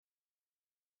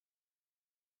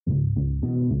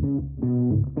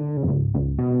Welcome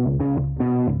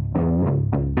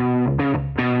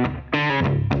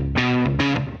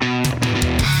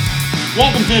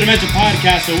to the Dementia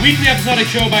Podcast, a weekly episodic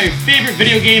show about your favorite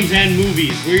video games and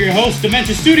movies. We're your hosts,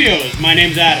 Dementia Studios. My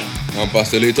name's Adam. I'm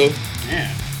Pastelito.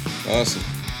 Yeah. Awesome.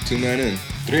 2 man in.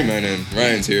 3 man in.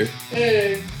 Ryan's here.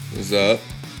 Hey. What's up?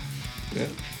 Yeah.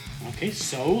 Okay,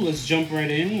 so let's jump right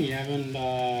in. We got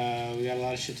a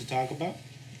lot of shit to talk about.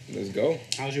 Let's go.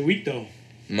 How's your week, though?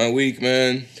 My week,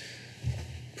 man.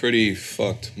 Pretty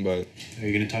fucked, but... Are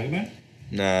you going to talk about it?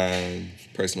 Nah,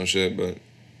 personal shit, but...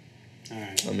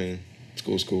 Alright. I mean,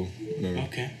 school's cool. Whatever.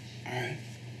 Okay. Alright.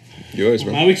 Yours,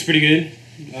 bro? My week's pretty good.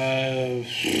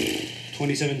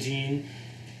 2017.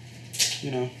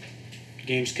 You know,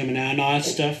 games coming out and all that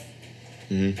stuff.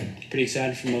 Mm-hmm. Pretty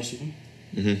excited for most of them.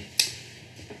 Mm-hmm.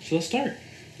 So let's start.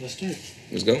 Let's go.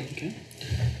 Okay.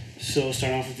 So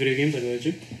starting off with video games, like I told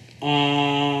you.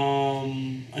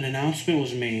 An announcement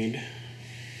was made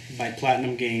by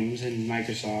Platinum Games and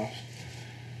Microsoft.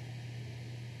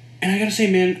 And I gotta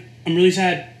say, man, I'm really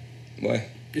sad. Why?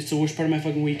 It's the worst part of my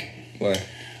fucking week. Why?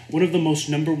 One of the most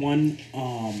number one,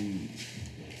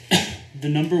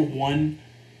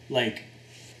 like,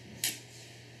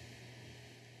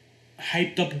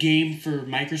 hyped up game for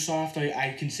Microsoft,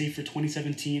 I can say for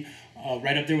 2017,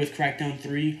 right up there with Crackdown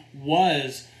 3,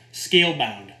 was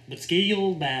Scalebound. But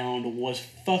Scalebound was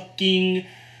fucking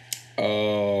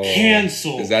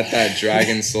canceled. Is that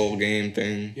Dragon Soul game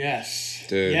thing? Yes.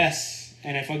 Dude. Yes.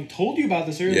 And I fucking told you about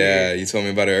this earlier. Yeah, you told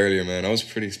me about it earlier, man. I was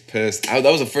pretty pissed. That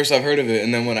was the first I've heard of it,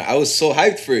 and then when I was so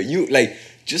hyped for it,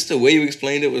 just the way you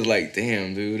explained it was like,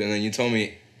 damn, dude. And then you told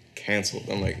me canceled.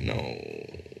 I'm like, no.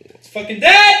 It's fucking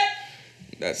dead!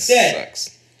 That dead.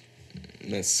 sucks.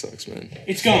 That sucks, man.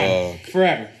 It's gone. Fuck.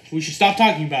 Forever. We should stop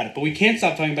talking about it, but we can't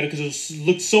stop talking about it because it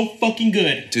looked so fucking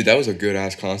good. Dude, that was a good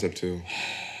ass concept too.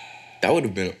 That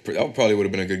probably would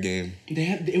have been a good game.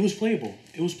 It was playable.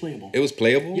 It was playable. It was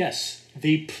playable? Yes.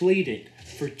 They played it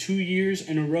for 2 years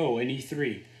in a row in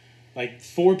E3. Like,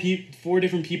 four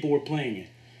different people were playing it.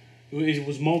 It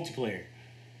was multiplayer.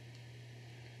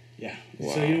 Yeah.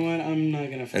 Wow. So, you know what? I'm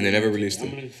not gonna... And they never released it?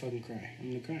 I'm gonna fucking cry.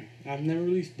 They've never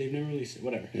released it.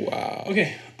 Whatever. Wow.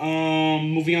 Okay.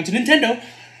 Moving on to Nintendo.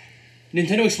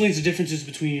 Nintendo explains the differences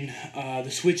between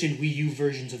the Switch and Wii U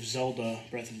versions of Zelda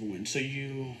Breath of the Wild. So,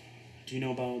 do you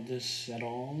know about this at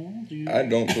all? I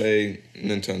don't play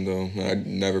Nintendo. I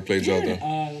never played Zelda.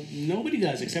 Nobody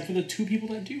does, except for the 2 people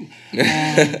that do.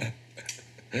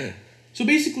 So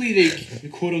basically, the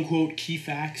quote-unquote key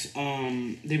facts,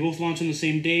 they both launch on the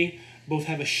same day, both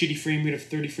have a shitty frame rate of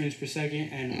 30 frames per second,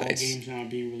 and Nice. all games now are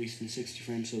being released in 60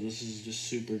 frames, so this is just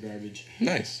super garbage.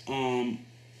 Nice.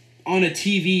 On a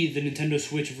TV, the Nintendo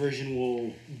Switch version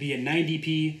will be at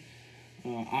 90p.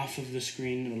 Off of the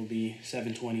screen, it'll be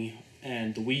 720.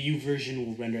 And the Wii U version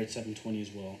will render at 720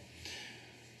 as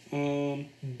well.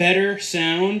 Better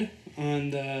sound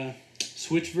on the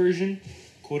Switch version,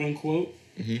 quote unquote.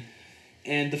 Mm-hmm.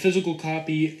 And the physical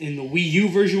copy in the Wii U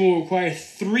version will require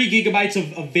 3 gigabytes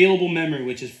of available memory,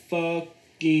 which is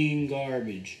fucking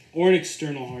garbage. Or an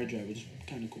external hard drive, which is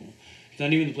kind of cool.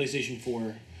 Not even the PlayStation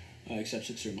 4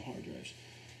 accepts external hard drives.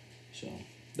 So,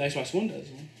 the Xbox One does.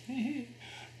 Hey.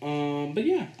 But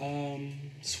yeah, the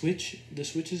Switch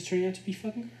is turning out to be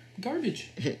fucking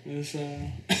garbage. It's,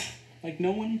 like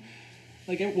no one,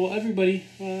 everybody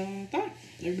thought.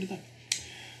 Everybody thought.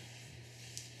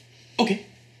 Okay.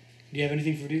 Do you have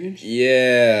anything for video games?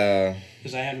 Yeah.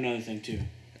 Because I have another thing too.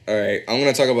 Alright, I'm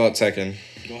going to talk about Tekken.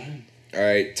 Go ahead.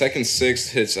 Alright, Tekken 6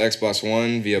 hits Xbox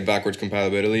One via backwards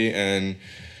compatibility, and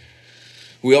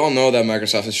we all know that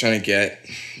Microsoft is trying to get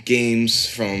games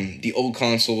from the old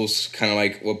consoles, kind of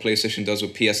like what PlayStation does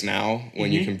with PS Now,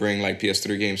 when you can bring like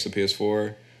PS3 games to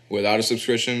PS4 without a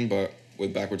subscription, but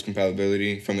with backwards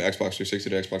compatibility from the Xbox 360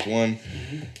 to Xbox One.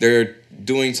 Mm-hmm. They're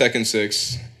doing Tekken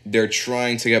 6. They're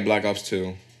trying to get Black Ops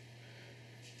 2.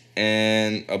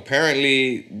 And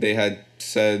apparently they had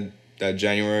said that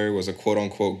January was a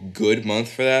quote-unquote good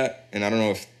month for that. And I don't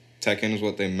know if Tekken is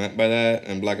what they meant by that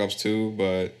and Black Ops 2,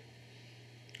 but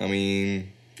I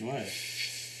mean... What?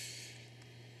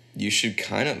 They should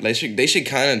kind of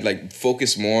like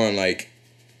focus more on like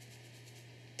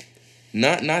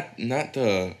not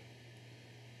the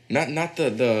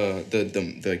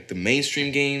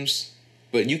mainstream games,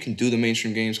 but you can do the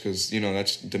mainstream games because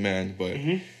that's demand, but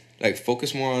like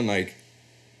focus more on like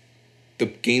the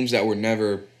games that were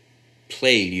never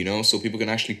played, so people can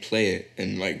actually play it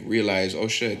and like realize, oh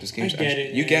shit, this game's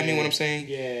actually... You get me what I'm saying?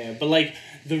 Yeah, but like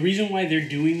the reason why they're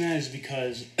doing that is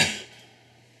because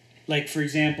Like, for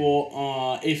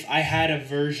example, if I had a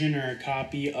version or a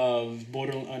copy of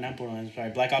not Borderlands,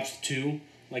 sorry, Black Ops 2,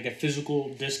 like a physical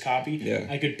disc copy, Yeah.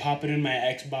 I could pop it in my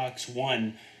Xbox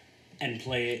One and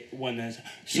play it when that's...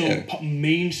 So, Yeah.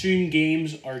 mainstream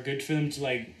games are good for them to,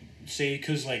 like, say,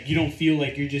 because, like, you don't feel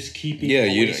like you're just keeping Yeah,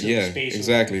 a waste of space.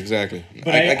 exactly.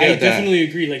 But I get that. definitely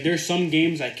agree. Like, there's some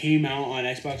games that came out on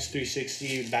Xbox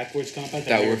 360 backwards compat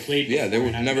that were played before. Yeah, they were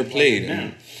and I've never been playing played.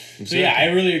 now. Exactly. So yeah, I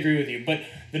really agree with you. But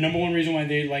the number one reason why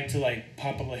they like to like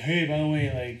pop up like, hey, by the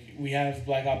way, like we have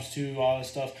Black Ops 2, all this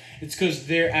stuff, it's because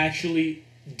they're actually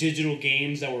digital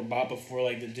games that were bought before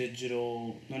like the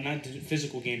digital, no, not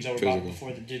physical games that were bought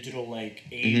before the digital like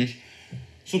age.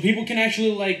 So people can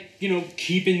actually like, you know,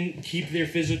 keep their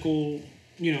physical,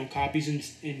 you know, copies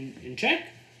in check.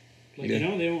 Like, you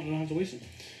know, they don't have to waste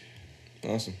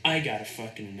them. Awesome. I got a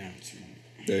fucking announcement.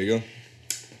 There you go.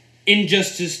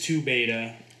 Injustice 2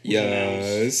 beta was announced.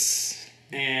 Yes.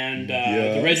 And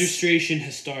the registration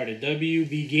has started.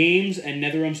 WB Games and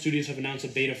NetherRealm Studios have announced a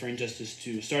beta for Injustice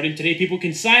 2. Starting today, people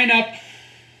can sign up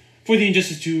for the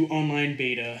Injustice 2 online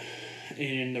beta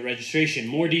in the registration.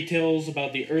 More details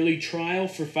about the early trial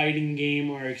for fighting game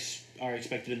are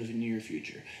expected in the near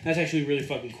future. That's actually really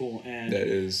fucking cool. And that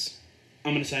is.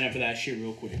 I'm going to sign up for that shit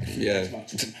real quick. Yeah.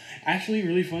 Actually,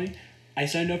 really funny. I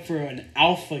signed up for an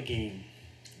alpha game.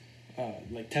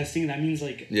 Like testing, that means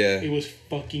like it was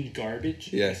fucking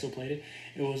garbage. Yeah. I still played it.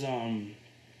 It was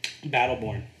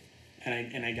Battleborn.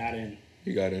 And I got in.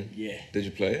 You got in? Yeah. Did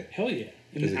you play it? Hell yeah.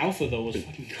 And the alpha though was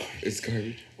fucking garbage. It's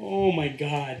garbage. Oh my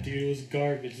god, dude, it was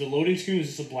garbage. The loading screen was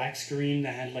just a black screen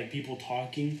that had like people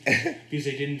talking because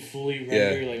they didn't fully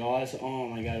render like all that. Oh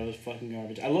my god, it was fucking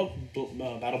garbage. I love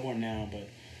Battleborn now, but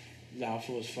the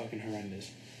alpha was fucking horrendous.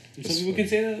 And some people can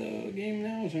say that the game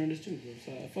now is horrendous too.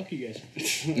 But, fuck you guys.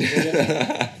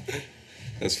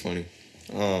 That's funny.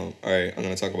 All right, I'm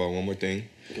gonna talk about one more thing.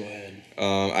 Go ahead.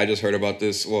 I just heard about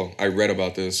this. Well, I read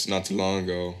about this not too long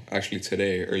ago. Actually,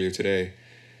 earlier today,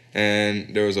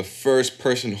 and there was a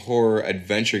first-person horror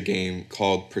adventure game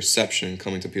called Perception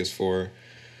coming to PS4.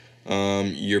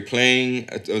 You're playing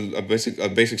a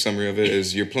basic summary of it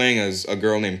is you're playing as a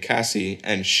girl named Cassie,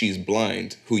 and she's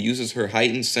blind, who uses her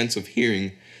heightened sense of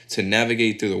hearing to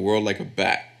navigate through the world like a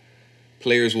bat.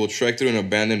 Players will trek through an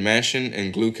abandoned mansion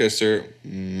in Gloucester,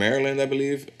 Maryland, I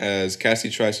believe, as Cassie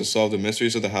tries to solve the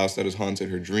mysteries of the house that has haunted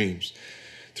her dreams.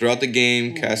 Throughout the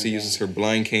game, Cassie uses her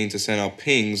blind cane to send out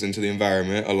pings into the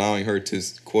environment, allowing her to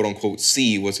quote-unquote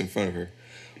see what's in front of her.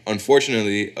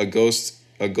 Unfortunately, a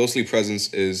ghostly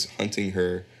presence is hunting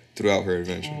her throughout her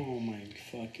adventure. Oh my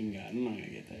fucking god, I'm not gonna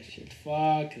get that shit.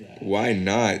 Fuck that. Why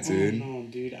not, dude? Oh no,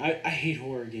 dude. I hate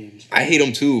horror games. I hate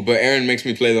them too, but Aaron makes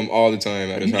me play them all the time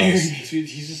at his house.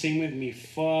 He's the same with me.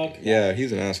 Fuck. Yeah,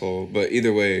 he's an asshole. But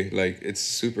either way, like, it's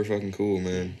super fucking cool,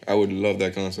 man. I would love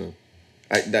that concept.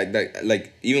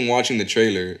 Like, even watching the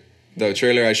trailer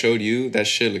I showed you, that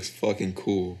shit looks fucking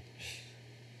cool.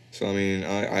 So, I mean,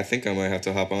 I think I might have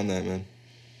to hop on that, man.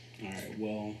 Alright,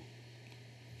 well,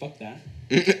 fuck that.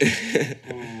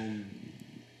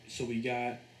 So we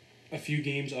got a few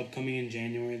games upcoming in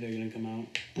January. They're gonna come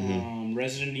out. Mm-hmm.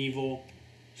 Resident Evil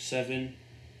 7,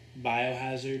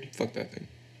 Biohazard. Fuck that thing.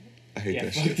 I hate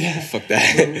that fuck shit. That. Fuck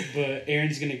that. But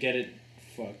Aaron's gonna get it.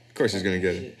 Fuck. Of course he's gonna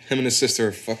get it. Him and his sister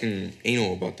are fucking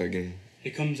anal about that game.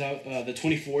 It comes out the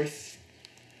 24th.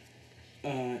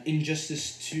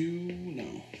 Injustice 2.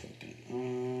 No. Fuck that.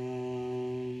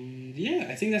 Yeah,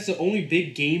 I think that's the only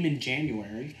big game in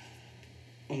January.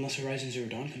 Unless Horizon Zero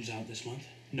Dawn comes out this month.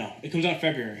 No, it comes out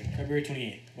February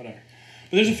 28th, whatever.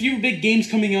 But there's a few big games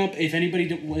coming up. If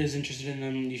anybody is interested in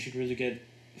them, you should really get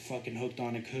fucking hooked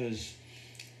on it, because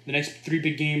the next 3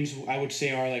 big games I would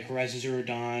say are like Horizon Zero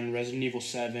Dawn, Resident Evil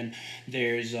 7.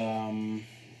 There's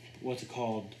what's it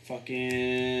called?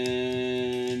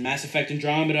 Fucking Mass Effect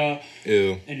Andromeda.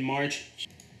 Ew. In March.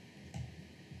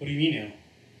 What do you mean ew?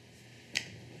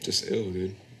 Just ill,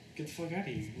 dude. Get the fuck out of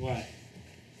here. Why?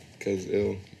 Cause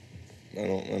ill. I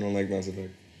don't like Mass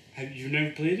Effect. Have you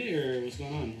never played it, or what's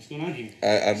going on? What's going on here?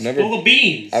 I've never. Spill the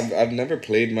beans. I've never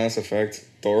played Mass Effect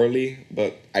thoroughly,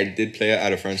 but I did play it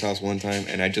at a friend's house one time,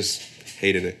 and I just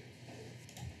hated it.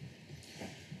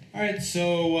 All right,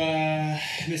 so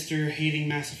Mr. Hating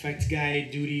Mass Effect guy,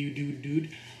 dude,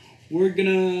 we're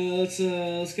gonna let's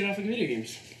get off of video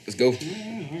games. Let's go.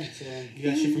 Yeah, all right. So you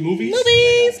got shit for movies?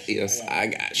 Yes, I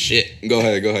got shit. Go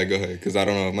ahead. Because I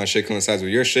don't know if my shit coincides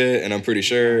with your shit, and I'm pretty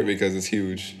sure because it's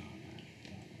huge.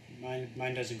 No.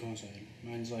 Mine doesn't coincide.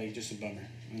 Mine's like just a bummer.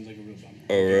 Mine's like a real bummer.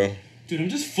 Oh, real? Dude, I'm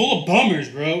just full of bummers,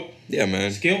 bro. Yeah,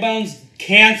 man. Scalebound's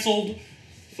canceled.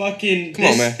 Fucking Come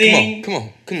on, man. Thing. Come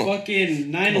on.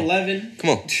 Fucking 9/11.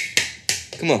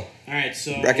 Come on. All right,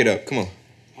 so Rack it up. Come on.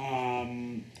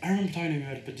 I remember talking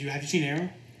about it, but have you seen Arrow?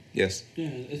 Yes, Yeah,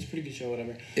 it's a pretty good show.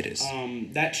 Whatever. it is.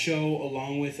 That show,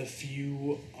 along with a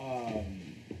few.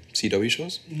 CW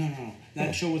shows? No.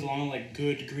 That show with along like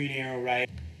good Green Arrow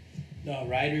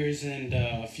writers and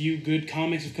a few good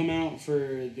comics have come out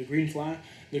for the Green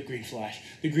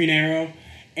Arrow,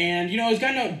 and it's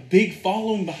gotten a big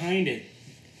following behind it.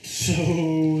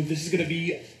 So this is gonna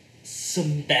be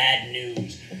some bad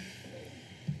news.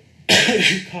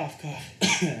 Cough.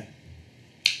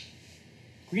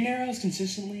 Green Arrow has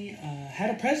consistently had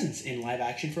a presence in live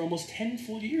action for almost 10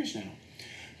 full years now.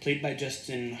 Played by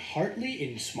Justin Hartley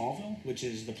in Smallville, which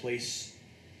is the place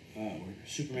where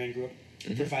Superman grew up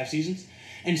for 5 seasons.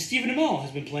 And Stephen Amell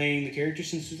has been playing the character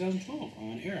since 2012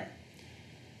 on Arrow.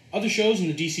 Other shows in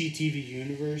the DC TV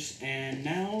universe, and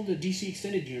now the DC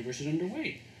Extended Universe is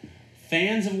underway.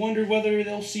 Fans have wondered whether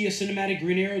they'll see a cinematic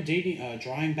Green Arrow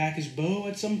drawing back his bow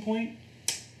at some point.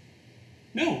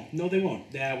 No, they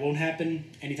won't. That won't happen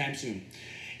anytime soon.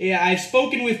 Yeah, I've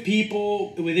spoken with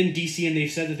people within DC, and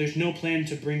they've said that there's no plan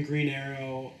to bring Green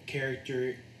Arrow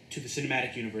character to the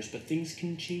cinematic universe, but things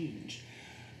can change,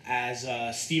 as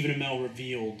Stephen Amell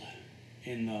revealed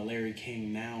in the Larry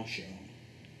King Now show.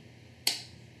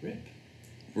 Rip.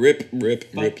 Even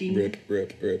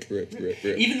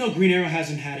though Green Arrow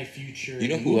hasn't had a future in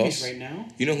the movies right now.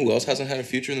 You know who else hasn't had a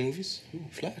future in the movies? Who?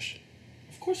 Flash.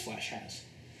 Of course Flash has.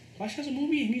 Flash has a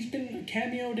movie, and he's been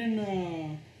cameoed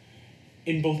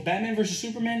in both Batman vs.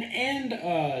 Superman and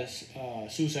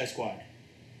Suicide Squad.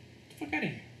 Get the fuck out of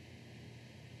here.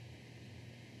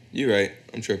 You're right.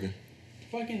 I'm tripping.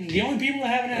 Fucking the only people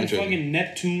that haven't had is fucking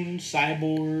Neptune,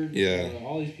 Cyborg,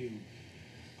 all these people.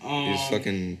 These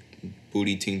fucking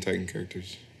booty Teen Titan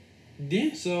characters.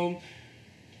 Yeah, so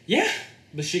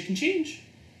but shit can change.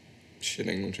 Shit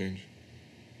ain't gonna change.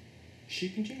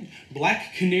 Shit can change.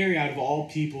 Black Canary, out of all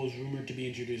people, is rumored to be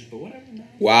introduced, but whatever, man.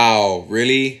 Wow,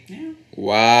 really? Yeah.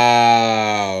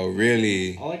 Wow,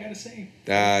 really? All I gotta say.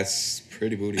 That's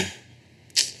pretty booty.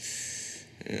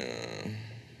 Yeah,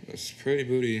 that's pretty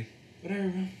booty. Whatever,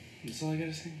 bro. That's all I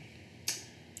gotta say.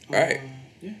 Alright.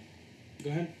 Yeah. Go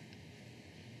ahead.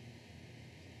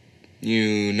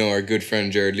 You know our good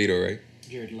friend Jared Leto, right?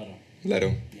 Jared Leto.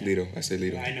 Yeah. Leto. I say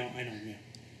Leto. I know, yeah.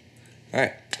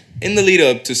 Alright. In the lead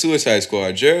up to Suicide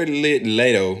Squad, Jared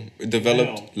Leto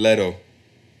developed... Leto.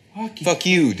 Fuck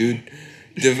you, dude.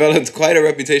 Developed quite a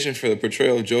reputation for the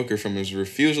portrayal of Joker, from his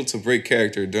refusal to break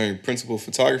character during principal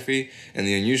photography and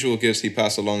the unusual gifts he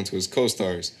passed along to his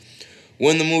co-stars.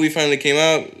 When the movie finally came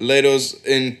out, Leto's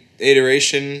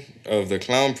iteration of the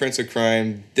Clown Prince of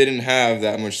Crime didn't have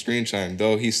that much screen time,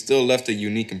 though he still left a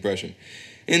unique impression.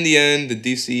 In the end,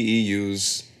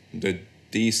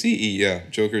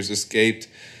 Jokers escaped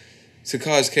to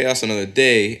cause chaos another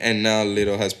day, and now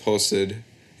Leto has posted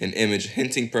an image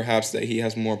hinting perhaps that he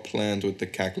has more plans with the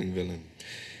cackling villain.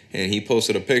 And he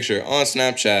posted a picture on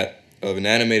Snapchat of an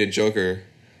animated Joker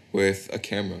with a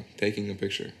camera taking a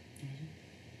picture.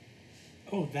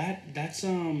 Oh, that's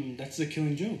the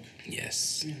Killing Joke.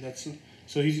 Yes. Yeah,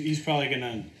 so he's probably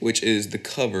gonna... Which is the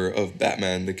cover of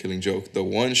Batman: The Killing Joke, the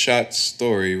one-shot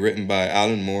story written by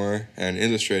Alan Moore and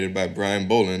illustrated by Brian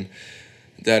Boland.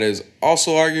 That is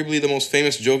also arguably the most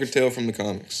famous Joker tale from the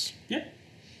comics. Yeah.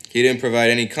 He didn't provide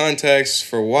any context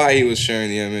for why he was sharing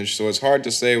the image, so it's hard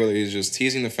to say whether he's just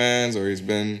teasing the fans or he's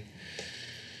been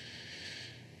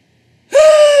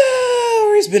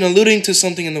alluding to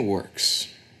something in the works.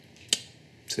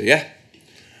 So yeah.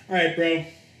 All right, bro.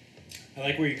 I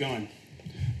like where you're going.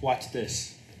 Watch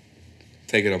this.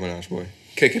 Take it up a notch, boy.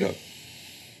 Kick it up.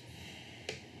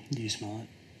 Do you smell it?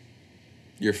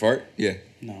 Your fart? Yeah.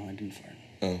 No, I didn't fart.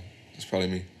 Oh, that's probably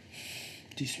me.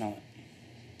 Do you smell it?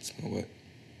 Smell what?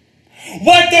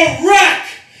 What The Rock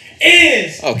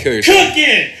is kill yourself.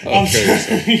 cooking! Oh, kill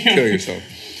yourself. Kill yourself.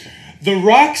 The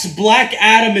Rock's Black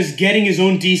Adam is getting his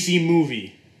own DC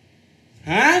movie.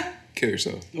 Huh? Kill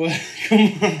yourself. Well,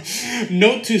 come on.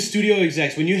 Note to studio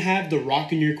execs, when you have The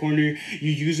Rock in your corner,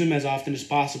 you use him as often as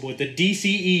possible. With the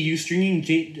DCEU stringing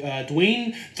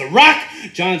Dwayne The Rock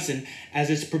Johnson as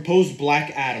its proposed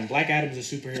Black Adam. Black Adam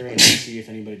is a superhero in DC, if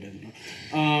anybody doesn't know.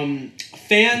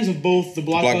 Fans of both the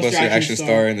blockbuster action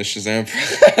star and the Shazam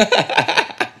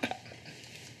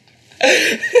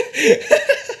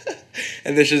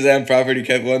and the Shazam property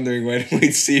kept wondering when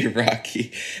we'd see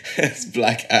Rocky as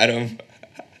Black Adam.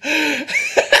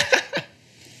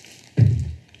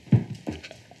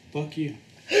 Fuck you.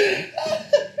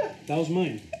 That was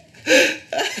mine. I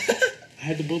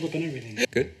had the build up and everything.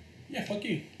 Good? Yeah, fuck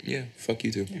you. Yeah, fuck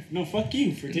you too. Yeah. No, fuck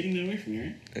you for taking that away from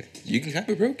you, right? You can have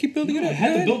it, bro. Keep building it up. I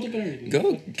had to build up everything.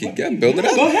 Go, Fuck yeah, you. build it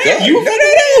up. Go ahead. Go. You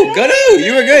Go.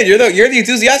 You were good. You're the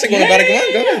enthusiastic one about it. Come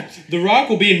on, go. Yeah. The Rock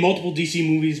will be in multiple DC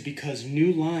movies because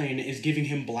New Line is giving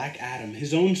him Black Adam,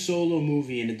 his own solo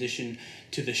movie, in addition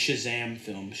to the Shazam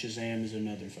film. Shazam is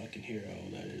another fucking hero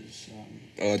that is.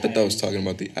 Oh, I thought that was talking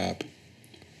about the app.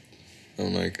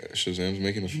 I'm like, Shazam's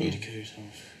making a You film. need to kill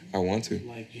yourself. I want to.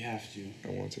 Like, you have to. I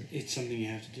want to. It's something you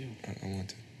have to do. I want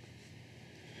to.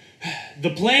 The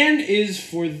plan is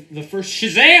for the first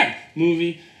Shazam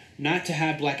movie not to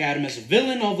have Black Adam as a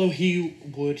villain, although he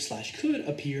would/could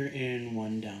appear in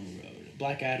one down the road.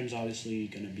 Black Adam's obviously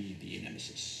going to be the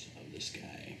nemesis of this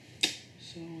guy.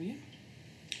 So,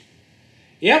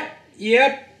 yeah.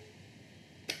 Yep.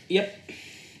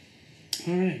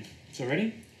 Alright. So,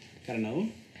 ready? Got another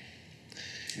one?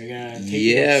 Are you going to take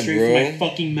it straight from my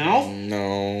fucking mouth?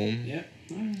 No. Yep.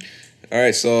 Alright.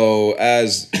 Alright, so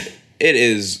as it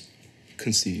is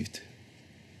conceived,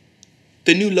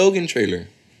 the new Logan trailer.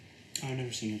 I've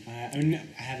never seen it. I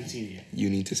haven't seen it yet. You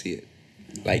need to see it.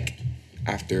 Like,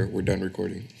 after we're done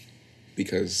recording.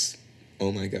 Because,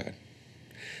 oh my god.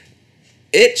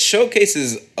 It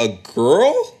showcases a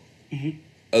girl? Mm-hmm.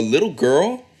 A little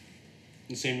girl?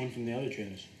 The same one from the other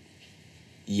trailers.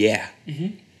 Yeah.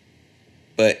 Mm-hmm.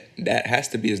 But that has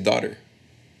to be his daughter.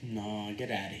 No, get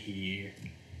out of here.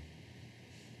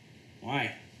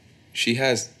 Why? She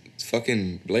has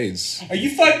fucking blades. Are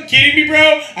you fucking kidding me,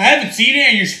 bro? I haven't seen it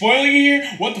and you're spoiling it here?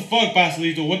 What the fuck,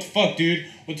 Basilito? What the fuck, dude?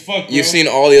 What the fuck, bro? You've seen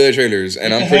all the other trailers,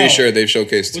 and What I'm the pretty hell? sure they've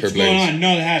showcased her What's blades. going on?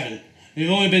 No, they haven't. There's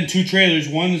only been 2 trailers.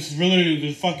 One that's really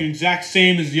the fucking exact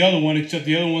same as the other one, except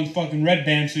the other one's fucking red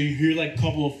band, so you hear like a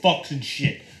couple of fucks and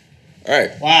shit.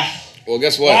 Alright. Wow. Well,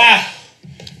 guess what? Wow.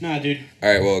 Nah, dude.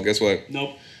 Alright, well, guess what?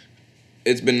 Nope.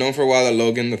 It's been known for a while that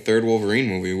Logan, the third Wolverine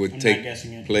movie, would I'm not take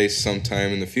guessing it. place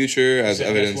sometime in the future, as Guess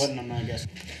evidence. what? And I'm not guessing.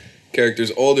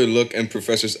 Character's older look and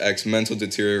Professor X's mental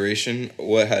deterioration.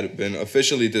 What had been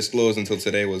officially disclosed until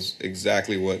today was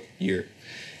exactly what year.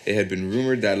 It had been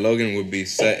rumored that Logan would be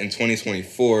set in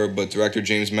 2024, but director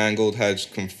James Mangold has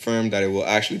confirmed that it will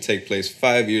actually take place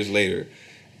 5 years later,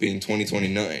 being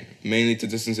 2029, mainly to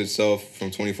distance itself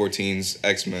from 2014's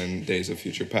X-Men Days of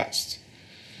Future Past.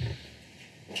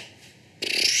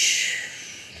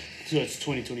 So it's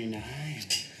 2029.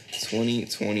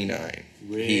 2029.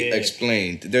 Rick. He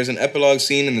explained. There's an epilogue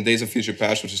scene in the Days of Future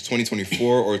Past, which is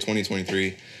 2024 or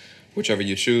 2023, whichever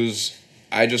you choose.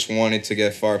 I just wanted to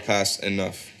get far past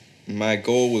enough. My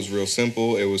goal was real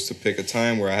simple. It was to pick a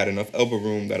time where I had enough elbow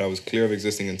room that I was clear of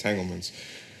existing entanglements.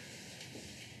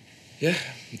 Yeah.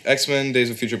 X-Men Days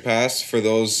of Future Past, for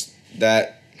those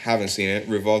that haven't seen it,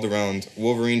 revolved around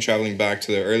Wolverine traveling back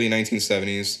to the early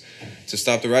 1970s to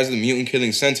stop the rise of the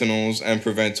mutant-killing Sentinels and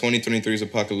prevent 2023's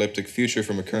apocalyptic future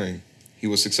from occurring. He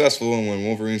was successful, and when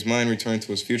Wolverine's mind returned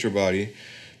to his future body,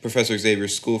 Professor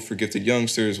Xavier's school for gifted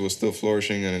youngsters was still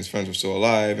flourishing and his friends were still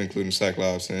alive, including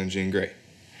Cyclops and Jean Grey.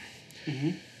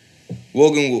 Mm-hmm.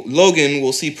 Logan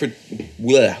will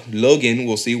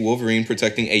see Wolverine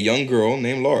protecting a young girl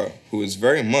named Laura, who is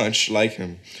very much like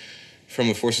him, from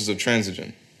the forces of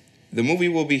Transigen. The movie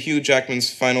will be Hugh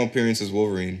Jackman's final appearance as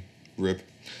Wolverine. RIP.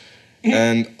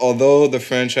 And although the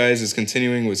franchise is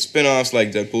continuing with spin-offs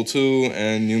like Deadpool 2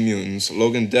 and New Mutants,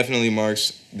 Logan definitely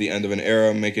marks the end of an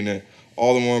era, making it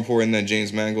all the more important that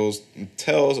James Mangold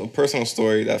tells a personal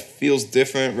story that feels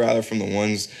different rather from the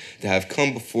ones that have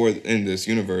come before in this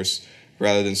universe,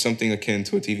 rather than something akin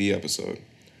to a TV episode.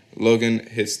 Logan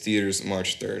hits theaters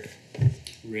March 3rd.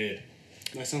 Red.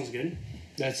 That sounds good.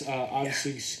 That's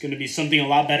obviously going to be something a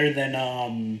lot better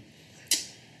than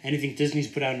anything Disney's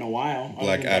put out in a while.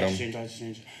 Black Adam.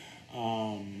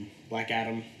 Black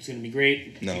Adam is going to be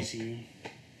great. No. DCU.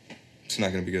 It's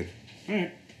not going to be good. All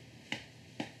right.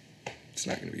 It's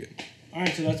not going to be good. All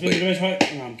right, so that's been the best part.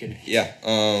 No, I'm kidding. Yeah.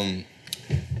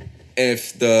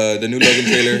 If the new Logan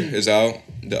trailer is out,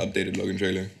 the updated Logan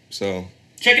trailer. So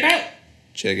Check it out.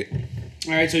 check it.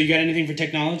 All right, so you got anything for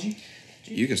technology?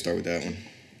 You can start with that one.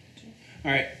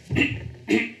 All right.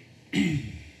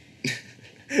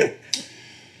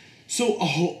 So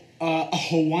a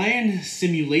Hawaiian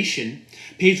simulation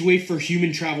paves way for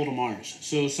human travel to Mars.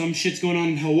 So some shit's going on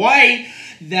in Hawaii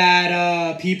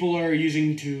that people are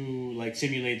using to like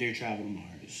simulate their travel to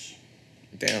Mars.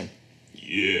 Damn.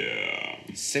 Yeah.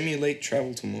 Simulate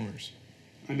travel to Mars.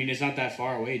 I mean, it's not that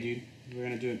far away, dude. We're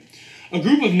gonna do it. A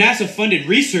group of NASA-funded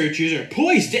researchers are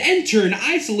poised to enter an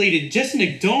isolated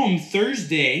Jesnick Dome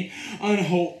Thursday on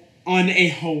a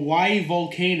Hawaii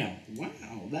volcano. Wow,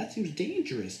 that seems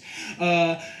dangerous.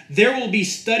 There will be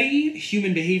study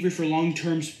human behavior for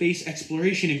long-term space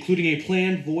exploration, including a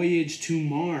planned voyage to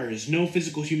Mars. No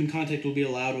physical human contact will be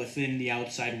allowed within the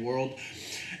outside world.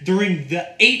 During the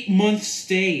 8-month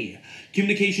stay,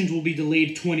 communications will be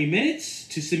delayed 20 minutes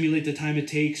to simulate the time it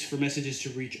takes for messages to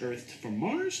reach Earth from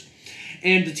Mars.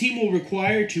 And the team will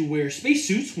require to wear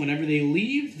spacesuits whenever they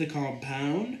leave the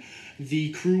compound.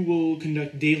 The crew will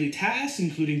conduct daily tasks,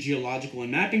 including geological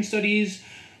and mapping studies,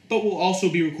 but will also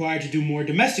be required to do more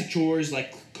domestic chores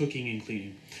like cooking and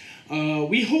cleaning.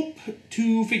 We hope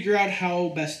to figure out how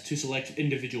best to select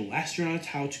individual astronauts,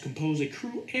 how to compose a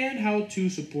crew, and how to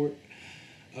support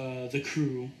the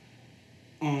crew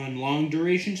on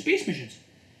long-duration space missions.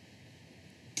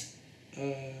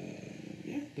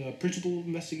 The principal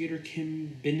investigator,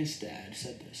 Kim Binnestad,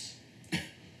 said this.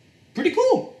 Pretty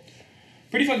cool.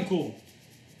 Pretty fucking cool.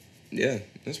 Yeah,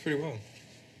 that's pretty well.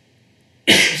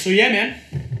 So yeah, man.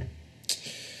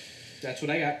 That's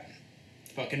what I got.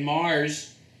 Fucking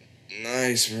Mars.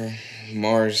 Nice, bro.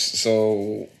 Mars.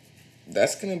 So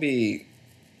that's gonna be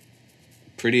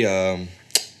pretty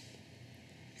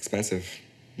expensive.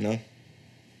 No?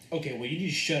 Okay, well you need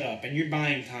to shut up and you're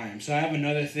buying time. So I have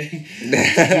another thing.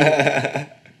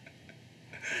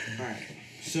 Alright.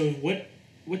 So what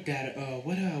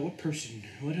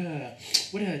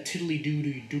tiddly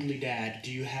doodly dad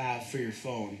do you have for your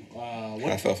phone?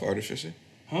 Half-elf artificer?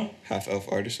 Huh? Half-elf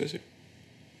artificer?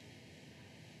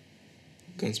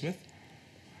 Gunsmith?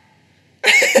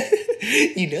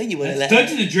 You know you want to laugh.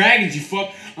 Dungeons and Dragons, you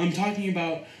fuck. I'm talking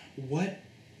about what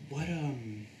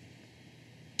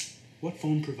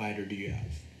phone provider do you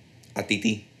have?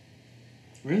 AT&T.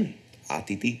 Really?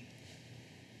 AT&T.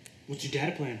 What's your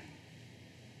data plan?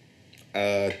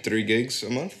 3 gigs a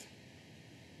month?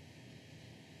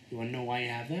 You want to know why you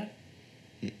have that?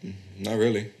 Not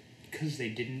really. Because they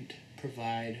didn't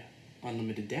provide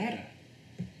unlimited data.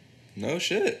 No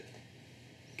shit.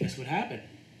 Guess what happened?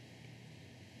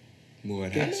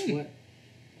 Guess what?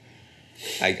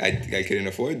 I couldn't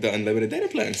afford the unlimited data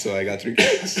plan, so I got 3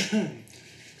 gigs.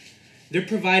 They're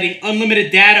providing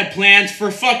unlimited data plans for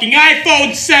fucking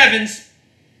iPhone 7s!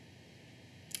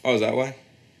 Oh, is that why?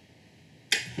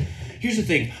 Here's the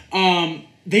thing.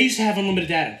 They used to have unlimited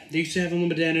data. It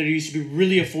used to be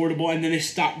really affordable, and then they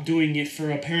stopped doing it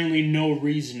for apparently no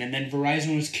reason. And then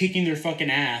Verizon was kicking their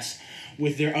fucking ass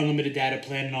with their unlimited data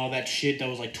plan and all that shit that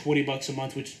was like $20 a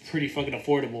month, which is pretty fucking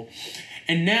affordable.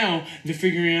 And now they're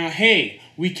figuring out, hey,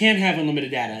 we can't have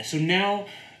unlimited data. So now,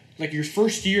 like, your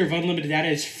first year of unlimited data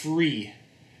is free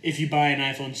if you buy an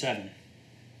iPhone 7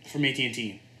 from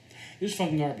AT&T. This is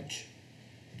fucking garbage.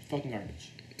 Fucking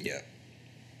garbage. Yeah.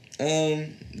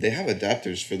 They have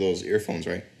adapters for those earphones,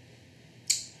 right?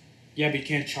 Yeah, but you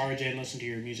can't charge it and listen to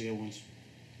your music at once.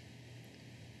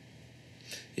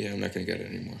 Yeah, I'm not gonna get it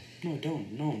anymore. No,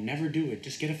 don't. No, never do it.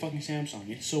 Just get a fucking Samsung.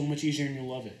 It's so much easier and you'll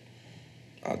love it.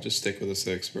 I'll just stick with a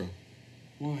 6, bro.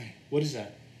 Why? What is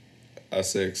that? A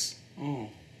 6. Oh.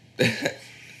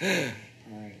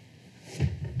 Alright.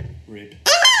 Rip.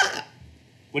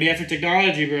 What do you have for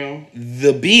technology, bro?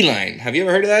 The Beeline. Have you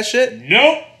ever heard of that shit?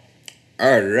 Nope.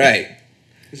 All right.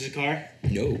 Is it a car?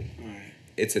 No. Alright.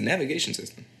 It's a navigation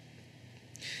system.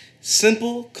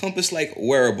 Simple, compass-like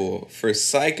wearable for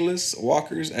cyclists,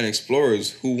 walkers, and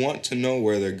explorers who want to know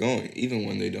where they're going, even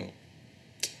when they don't.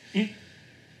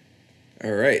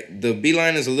 All right. The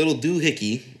Beeline is a little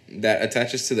doohickey that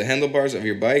attaches to the handlebars of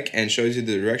your bike and shows you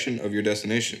the direction of your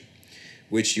destination,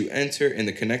 which you enter in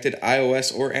the connected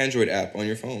iOS or Android app on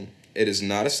your phone. It is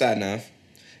not a sat-nav.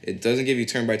 It doesn't give you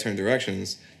turn-by-turn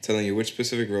directions, telling you which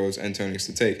specific roads and turnings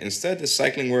to take. Instead, the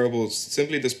cycling wearable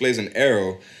simply displays an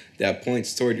arrow that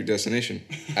points toward your destination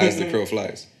as the crow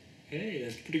flies. Hey,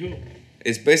 that's pretty cool.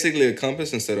 It's basically a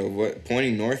compass. Instead of what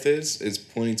pointing north is, it's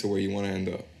pointing to where you want to end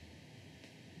up.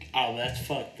 Oh, that's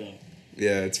fucked up.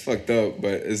 Yeah, it's fucked up,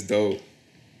 but it's dope.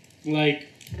 Like,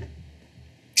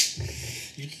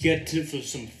 you could get to for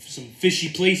some fishy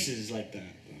places like that.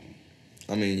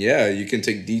 I mean, yeah, you can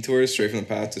take detours straight from the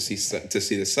path to see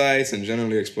the sights and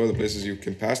generally explore the places you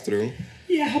can pass through.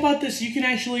 Yeah, how about this? You can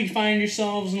actually find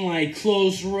yourselves in, like,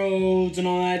 closed roads and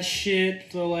all that shit.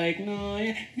 So, like, no,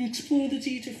 yeah, explore the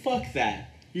teacher. Fuck that.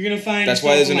 You're gonna find That's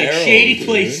yourself why there's in, an like, arrow, shady dude.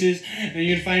 places, and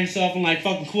you're gonna find yourself in, like,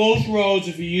 fucking closed roads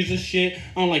if you use this shit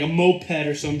on, like, a moped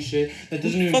or some shit that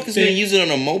doesn't Who the even fuck is fit. gonna use it on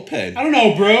a moped? I don't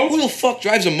know, bro. Who the fuck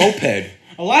drives a moped?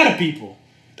 A lot of people.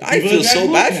 I People feel that drive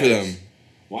so bad for mopeds. them.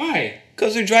 Why?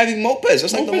 Because they're driving mopeds.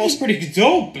 That's like the Mopeds most... is pretty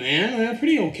dope, man. They're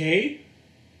pretty okay.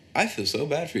 I feel so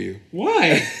bad for you.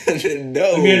 Why?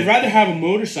 No. I mean, I'd rather have a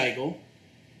motorcycle.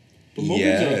 But mopeds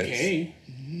are Yes. okay.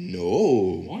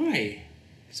 No. Why?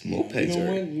 It's mopeds, You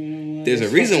know are. what? You know what? There's a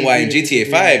Let's reason fucking why in agree to GTA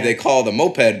disagree, 5 man. they call the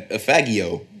moped a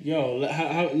faggio. Yo,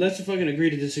 let's fucking agree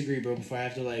to disagree, bro. Before I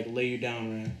have to like lay you down,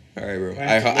 man. All right, bro. Or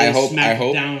I have to lay smack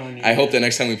down on you, I hope man. the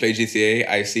next time we play GTA,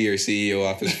 I see your CEO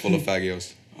office full of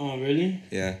fagios. Oh really?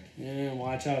 Yeah. Yeah,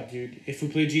 watch out, dude. If we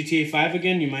play GTA 5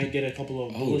 again, you might get a couple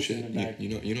of Oh bullets shit! in the back. You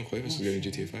know, Cuevas is getting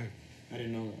GTA 5. I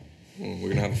didn't know that. Well, we're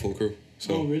gonna have a full crew.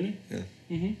 So Oh really? yeah.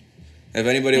 Mhm. If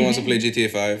anybody wants to play GTA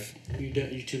 5,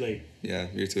 You're too late. yeah,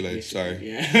 you're too late. Sorry.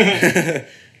 Yeah.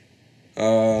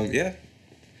 Yeah.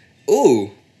 Ooh.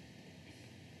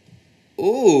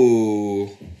 Ooh.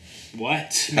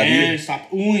 What? Have Man, you- stop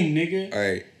oohing, nigga. All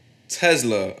right.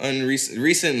 Tesla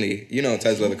recently, you know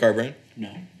Tesla, the car brand. No.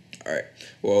 All right.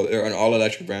 Well, they're an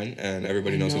all-electric brand, and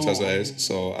everybody knows who know. Tesla is,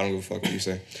 so I don't give a fuck what you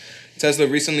say. Tesla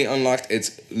recently unlocked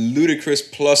its Ludicrous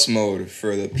Plus mode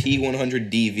for the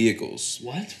P100D vehicles.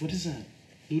 What? What is that?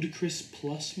 Ludicrous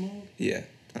Plus mode? Yeah.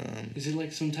 Is it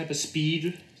like some type of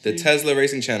speed? The thing? Tesla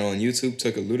Racing Channel on YouTube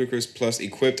took a Ludicrous Plus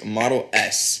equipped Model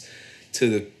S to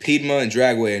the Piedmont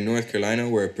Dragway in North Carolina,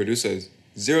 where it produced a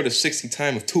 0 to 60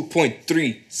 time of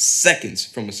 2.3 seconds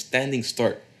from a standing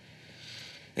start.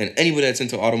 And anybody that's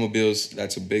into automobiles,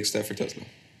 that's a big step for Tesla.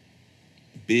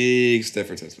 Big step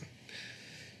for Tesla.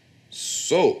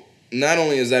 So, not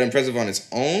only is that impressive on its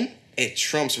own, it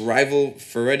trumps rival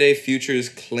Faraday Future's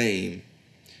claim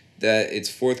that its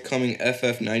forthcoming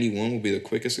FF91 will be the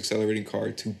quickest accelerating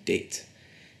car to date,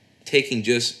 taking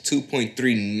just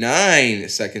 2.39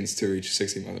 seconds to reach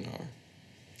 60 miles an hour.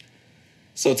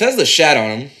 So Tesla shat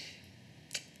on him,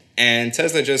 and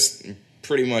Tesla just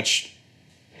pretty much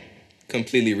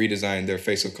completely redesigned their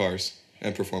face of cars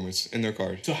and performance in their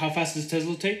cars. So how fast does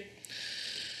Tesla take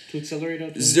to accelerate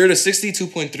up? 0 to 60,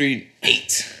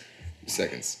 2.38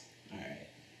 seconds. Alright.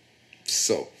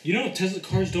 So You know Tesla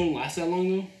cars don't last that long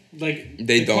though? Like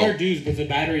They the don't. car does, but the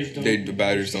batteries don't. the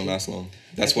batteries don't last long.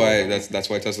 That's why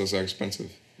Teslas are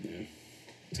expensive. Yeah.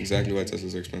 That's exactly why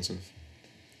Teslas are expensive.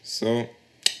 So,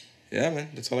 yeah, man,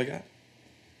 that's all I got.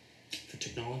 For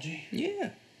technology? Yeah.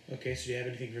 Okay, so do you have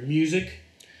anything for music?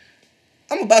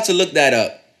 I'm about to look that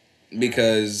up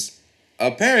because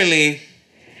apparently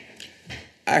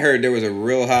I heard there was a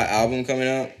real hot album coming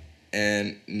out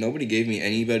and nobody gave me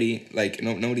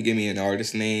nobody gave me an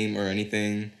artist name or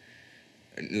anything.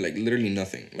 Like literally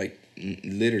nothing. Like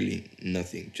literally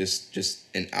nothing. Just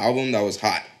an album that was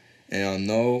hot. And I'll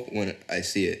know when I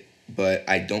see it, but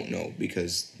I don't know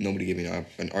because nobody gave me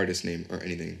an artist name or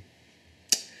anything.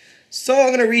 So I'm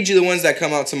going to read you the ones that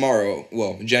come out tomorrow.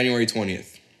 Well, January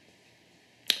 20th.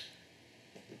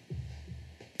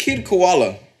 Kid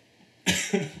Koala.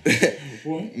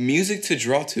 What? Music to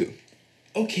Draw To.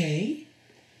 Okay.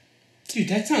 Dude,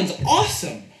 that sounds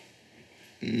awesome.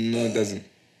 No, it doesn't.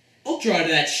 I'll draw to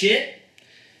that shit.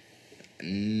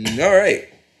 All right.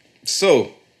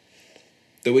 So,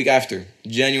 the week after,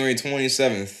 January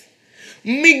 27th,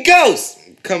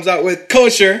 Migos comes out with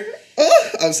Culture. Oh,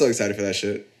 I'm so excited for that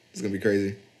shit. It's going to be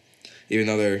crazy. Even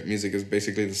though their music is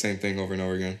basically the same thing over and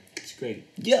over again. It's great.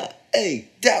 Yeah, hey,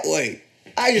 that way.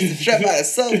 I used to trap out of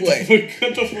Subway.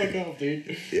 Get the fuck off,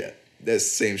 dude. Yeah, that's the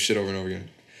same shit over and over again.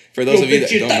 For those of you that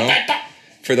don't know,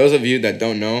 for those of you that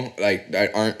don't know, like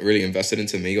that aren't really invested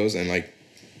into Migos and like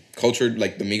culture,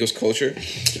 like the Migos culture,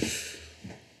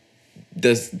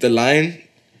 the line,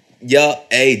 yeah,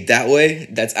 hey, that way,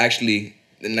 that's actually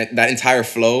that entire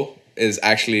flow is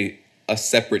actually a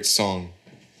separate song.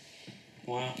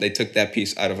 Wow. They took that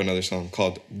piece out of another song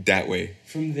called That Way.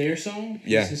 From their song?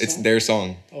 Yeah, it's their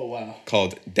song Oh, wow.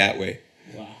 called That Way.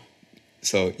 Wow.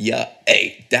 So, yeah,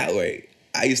 hey, that way.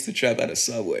 I used to trap at a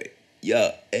Subway.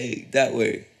 Yeah, hey, that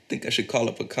way. Think I should call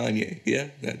up a Kanye. Yeah,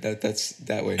 that's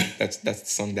that way. That's the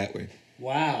song That Way.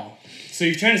 Wow. So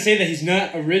you're trying to say that he's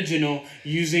not original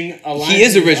using a line He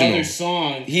is from his original. other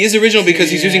song? He is original because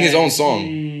he's using his own song.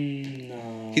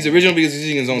 No. He's original because he's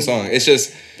using his own song. It's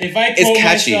just, If I it's quote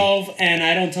catchy. myself and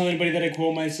I don't tell anybody that I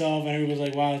quote myself and everybody's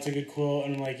like, wow, that's a good quote,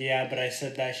 and I'm like, yeah, but I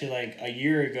said that shit like a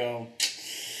year ago,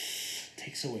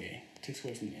 takes away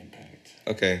from the impact.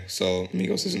 Okay, so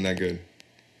Migos isn't that good.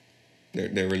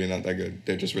 They're really not that good.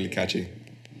 They're just really catchy.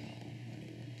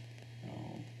 No.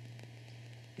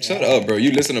 Shut up, bro.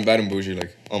 You listen to Bad and Bougie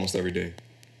like almost every day.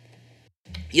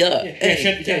 Yeah,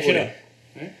 Shut up.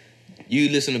 Right? You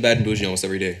listen to Bad and Bougie almost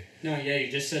every day. No, yeah, you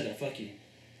just said that. Fuck you.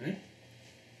 Right?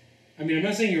 I mean, I'm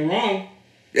not saying you're wrong.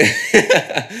 It's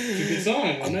a good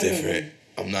song. I'm different.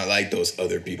 I'm not like those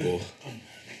other people.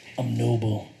 I'm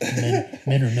noble.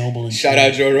 Men are noble. And Shout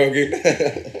out Joe Rogan.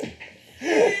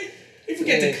 You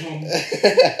forget to come.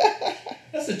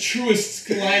 That's the truest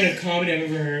line of comedy I've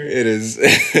ever heard. It is.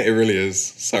 It really is.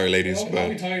 Sorry, ladies, I'll but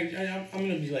be talking. I'm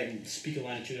gonna be like speak a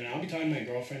line of truth, and I'll be talking to my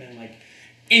girlfriend, and like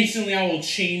instantly I will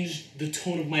change the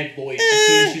tone of my voice as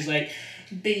soon as she's like,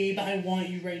 "Babe, I want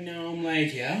you right now." I'm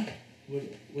like, "Yeah,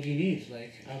 what do you need?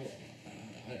 Like,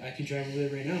 I can drive over there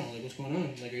right now. Like, what's going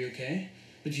on? Like, are you okay?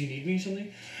 But do you need me or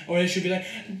something?" Or she'll be like,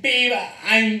 "Babe,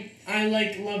 I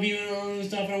like love you and all this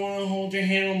stuff. And I want to hold your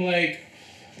hand." I'm like,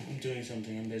 "I'm doing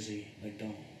something. I'm busy. Like, don't.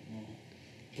 No.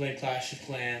 Play Clash of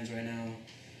Clans right now."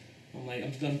 I'm like,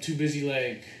 I'm too busy.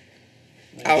 Like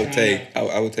I would take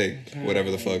whatever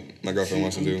the fuck my girlfriend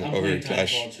wants to do I'm over playing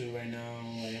Clash. Titanfall 2 right now.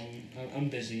 Like, I'm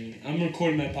busy. I'm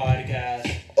recording my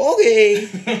podcast.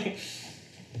 Okay.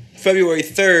 February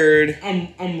 3rd.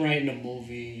 I'm writing a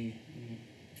movie.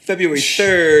 February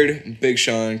 3rd, Big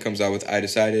Sean comes out with I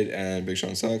Decided, and Big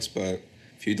Sean sucks, but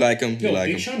if you like him, you like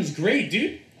him. Big Sean is great,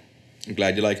 dude. I'm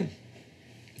glad you like him.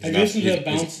 Have you listened to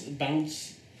Bounce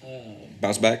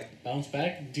Back? Bounce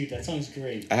Back? Dude, that song's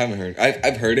great. I haven't heard it.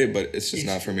 I've heard it, but it's just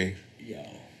not for me. Yo.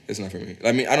 It's not for me.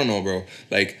 I mean, I don't know, bro.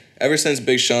 Like, ever since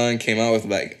Big Sean came out with,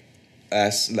 like,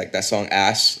 that song,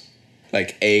 Ass,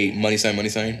 like, money sign,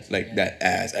 like, that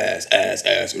ass,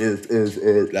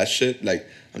 that shit, like,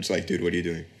 I'm just like, dude, what are you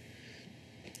doing?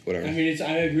 Whatever. I mean,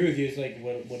 I agree with you. It's like,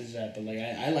 what is that? But like,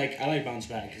 I like Bounce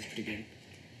Back. It's pretty good.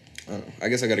 I don't know. I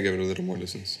guess I gotta give it a little more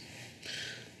listens.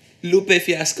 Lupe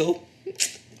Fiasco,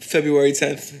 February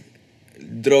 10th.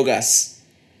 Drogas.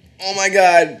 Oh my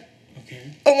god.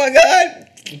 Okay. Oh my god.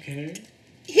 Okay.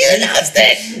 He announced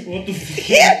it. What the fuck?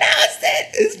 He announced it.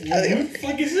 It's Who the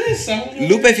fuck is this? I don't know.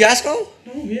 Lupe Fiasco?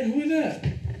 No, yeah, who is that?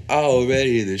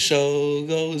 Already the show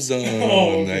goes on.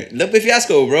 Oh, okay. Like, Lupe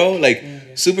Fiasco, bro. Like,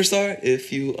 superstar.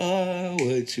 If you are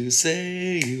what you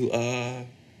say you are.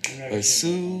 A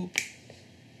soup.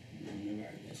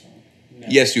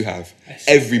 Yes, you have.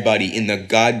 Everybody in the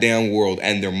goddamn world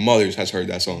and their mothers has heard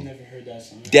that song. Never heard that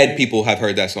song. Dead people have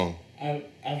heard that song. I've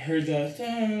heard the.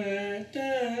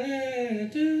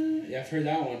 Yeah, I've heard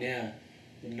that one. Yeah,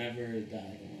 but never heard that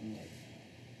one. Like,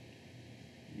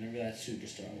 never that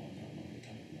superstar one. I don't know what you're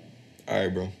talking about. All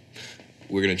right, bro.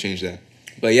 We're gonna change that.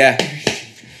 But yeah,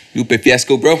 Lupe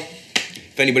Fiasco, bro.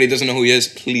 If anybody doesn't know who he is,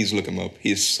 please look him up.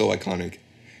 He is so iconic,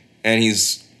 and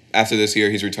after this year,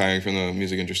 he's retiring from the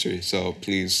music industry. So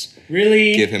please,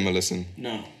 really give him a listen.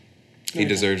 No. He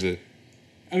deserves it.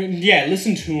 I mean, yeah,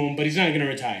 listen to him, but he's not gonna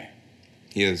retire.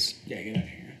 He is. Yeah, get out of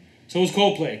here. So was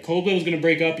Coldplay. Coldplay was gonna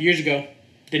break up years ago.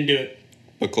 Didn't do it.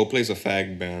 But Coldplay's a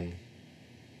fag band.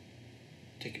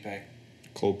 Take it back.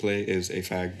 Coldplay is a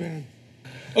fag band.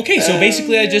 Okay, so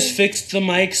basically I just fixed the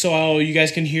mic so you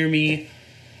guys can hear me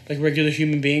like a regular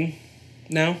human being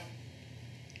now.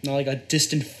 Not like a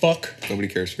distant fuck Nobody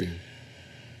cares for you.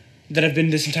 that I've been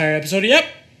this entire episode. Yep,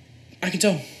 I can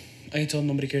tell.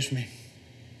 Nobody cares for me.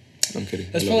 I'm kidding.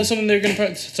 That's probably something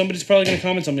somebody's probably gonna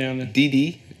comment something on it.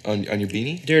 DD on your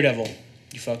beanie? Daredevil.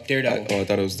 You fuck Daredevil. I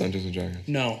thought it was Dungeons and Dragons.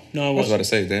 No, it I was wasn't. about to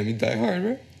say, damn, you die hard,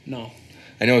 bro. No.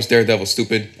 I know it's Daredevil,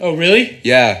 stupid. Oh, really?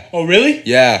 Yeah. Oh, really?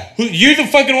 Yeah. You're the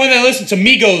fucking one that listens to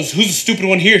Migos. Who's the stupid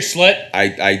one here, slut?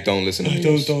 I don't listen to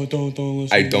Migos. Don't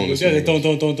listen. I don't listen to Yeah,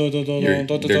 Migos.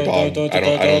 don't. They're dog. I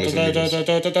don't listen to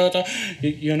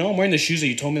Migos. You know, I'm wearing the shoes that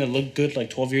you told me that looked good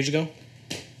like 12 years ago.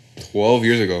 12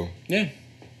 years ago. Yeah.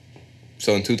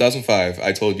 So in 2005,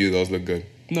 I told you those look good.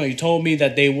 No, you told me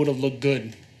that they would have looked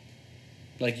good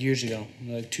like years ago,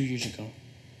 like 2 years ago.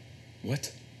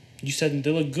 What? You said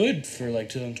they look good for like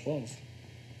 2012.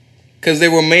 Because they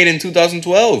were made in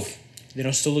 2012. They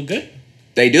don't still look good?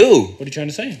 They do. What are you trying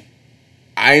to say?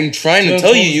 I'm trying to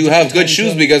tell you have good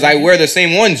shoes because I wear the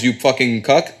same ones, you fucking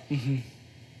cuck. Mm-hmm.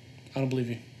 I don't believe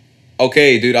you.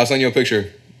 Okay, dude, I'll send you a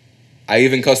picture. I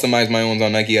even customized my own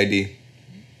on Nike ID.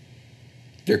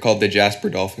 They're called the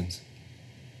Jasper Dolphins.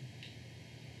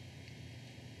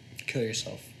 Kill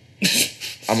yourself.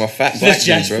 I'm a fat black dude,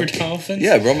 Jasper bro. Dolphins?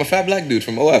 Yeah, bro, I'm a fat black dude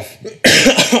from OF.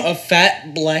 A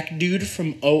fat black dude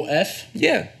from OF?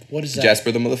 Yeah. What is that?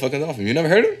 Jasper the motherfucking Dolphin. You never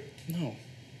heard of him? No.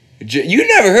 You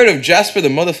never heard of Jasper the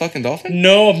motherfucking Dolphin?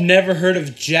 No, I've never heard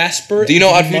of Jasper. Do you know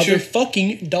Odd Future?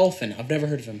 Motherfucking Dolphin. I've never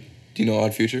heard of him. Do you know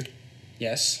Odd Future?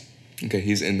 Yes. Okay,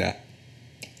 he's in that.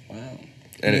 Wow.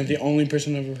 And You know the only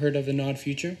person I've ever heard of in Odd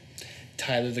Future?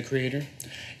 Tyler, the Creator.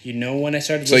 You know when I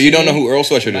started So you don't know who Earl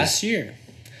Sweatshirt is? Last year.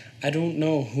 I don't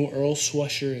know who Earl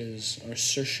Sweatshirt is. Or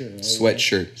Sershirt.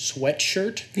 Sweatshirt.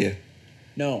 Sweatshirt? Yeah.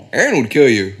 No. Aaron would kill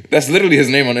you. That's literally his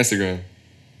name on Instagram.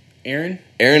 Aaron?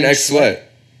 Aaron X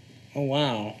Sweat. Oh,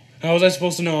 wow. How was I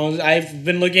supposed to know? I've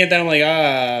been looking at that. I'm like,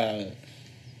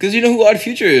 Because you know who Odd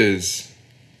Future is.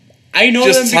 I know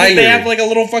Just them because they Tyler. have like a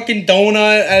little fucking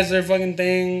donut as their fucking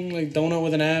thing. Like donut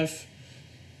with an F.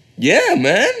 Yeah,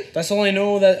 man. That's all I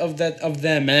know of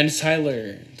them. And it's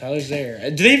Tyler. Tyler's there.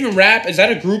 Do they even rap? Is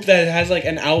that a group that has like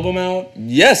an album out?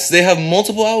 Yes, they have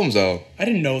multiple albums out. I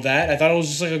didn't know that. I thought it was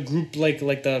just like a group like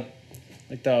the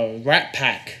Rat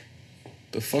Pack.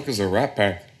 The fuck is a Rat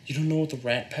Pack? You don't know what the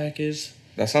Rat Pack is?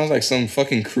 That sounds like some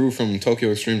fucking crew from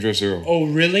Tokyo Extreme Drift Zero. Oh,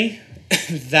 really?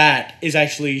 That is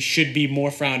actually should be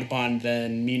more frowned upon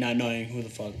than me not knowing whoever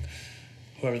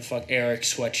the fuck Eric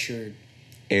Sweatshirt.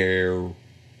 Errol.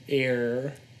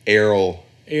 Earl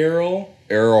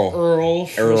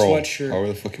for Sweatshirt. However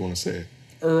the fuck you want to say it.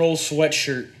 Earl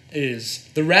Sweatshirt is.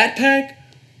 The Rat Pack?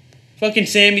 Fucking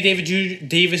Sammy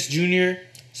Davis Jr.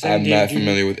 I'm not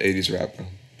familiar with 80s rap, bro.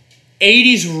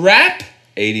 80s rap?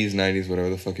 80s, 90s, whatever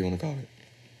the fuck you want to call it.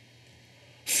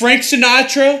 Frank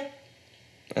Sinatra?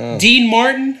 Oh. Dean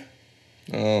Martin?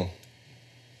 Oh.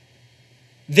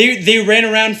 They ran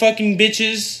around fucking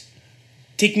bitches,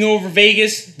 taking over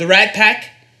Vegas. The Rat Pack?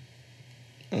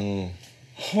 Oh.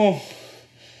 Oh.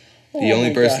 The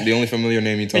only familiar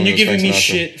name you told me was Frank Sinatra. And you're giving me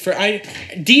shit for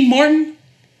Dean Martin?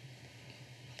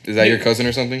 Is that your cousin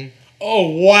or something? Oh,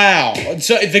 wow.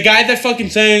 So the guy that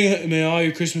fucking sang, "May all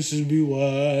your Christmases be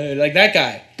white," like that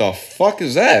guy. The fuck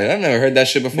is that? I've never heard that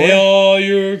shit before. May all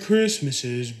your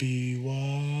Christmases be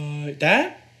white.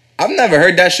 That? I've never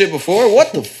heard that shit before.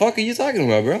 What the fuck are you talking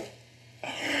about, bro?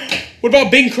 What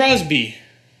about Bing Crosby?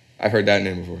 I've heard that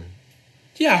name before.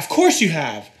 Yeah, of course you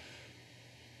have.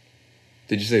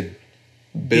 Did you say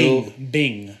Bill?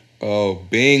 Bing. Oh,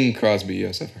 Bing Crosby.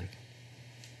 Yes, I've heard.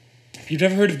 You've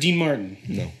never heard of Dean Martin?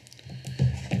 No.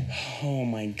 Oh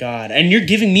my god. And you're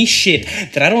giving me shit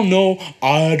that I don't know.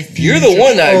 You're the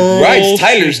one that rides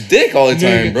Tyler's dick all the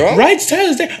time, bro. Rides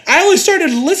Tyler's dick? I only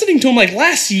started listening to him like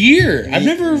last year. I've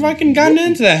never fucking gotten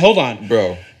into that. Hold on.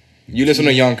 Bro, you listen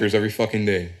to Yonkers every fucking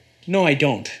day. No, I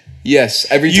don't. Yes,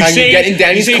 every time you get in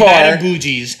Danny's car. Mad and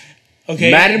bougies. Okay?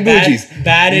 Mad and bougies.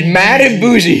 Mad and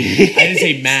bougie. I didn't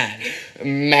say mad.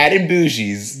 Mad and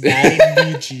bougies. Mad and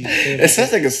bougies. It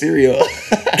sounds like a cereal.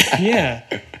 Yeah.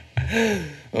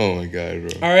 Oh my god, bro.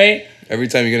 All right. Every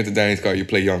time you get into Danny's car, you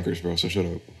play Yonkers, bro. So shut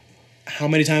up. How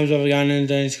many times have I gotten into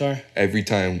Danny's car? Every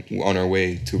time on our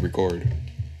way to record.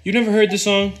 You never heard this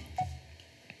song?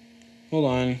 Hold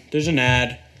on. There's an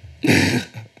ad.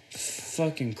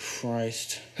 Fucking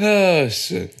Christ. Oh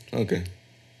shit. Okay.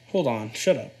 Hold on.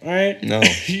 Shut up. All right. No.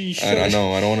 I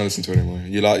know. I don't want to listen to it anymore.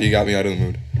 You got me out of the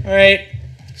mood. All right.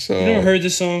 So. You never heard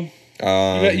this song?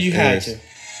 You had to.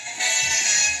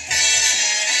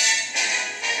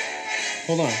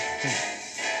 Hold on.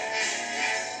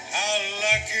 How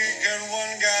lucky can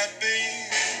one guy be?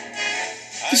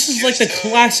 This is like the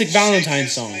classic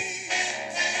Valentine's song.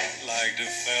 Like the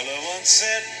fella once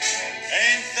said,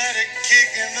 ain't that a kick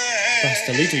in the head?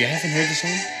 Pastelito, you haven't heard the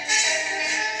song?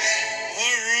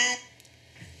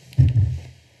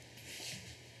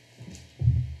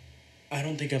 I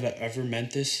don't think I've ever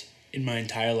meant this in my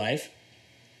entire life.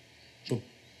 But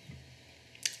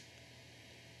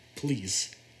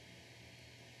please.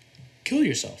 Kill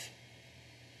yourself.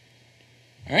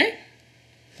 Alright?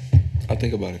 I'll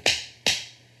think about it.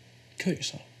 Kill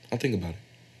yourself. I'll think about it.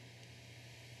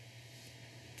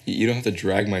 You don't have to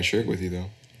drag my shirt with you, though.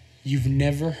 You've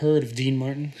never heard of Dean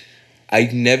Martin?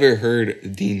 I've never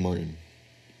heard Dean Martin.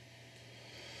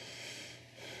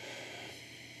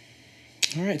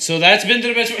 Alright, so that's been to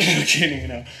the best. I'm kidding,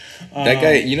 no. That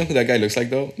guy, you know who that guy looks like,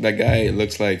 though? That guy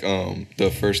looks like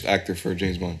the first actor for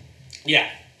James Bond. Yeah.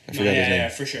 I forgot his name. Yeah,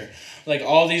 for sure. Like,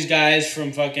 all these guys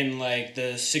from fucking, like,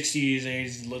 the 60s,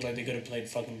 80s look like they could have played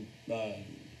fucking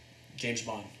James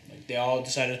Bond. Like, they all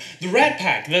decided... The Rat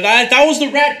Pack. That was the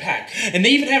Rat Pack. And they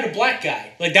even had a black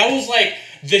guy. Like, that was, like,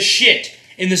 the shit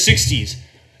in the 60s.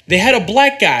 They had a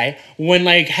black guy when,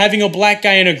 like, having a black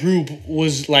guy in a group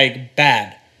was, like,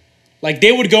 bad. Like,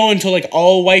 they would go into, like,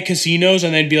 all-white casinos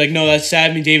and they'd be like, no, that's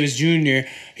Sammy Davis Jr.,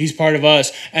 he's part of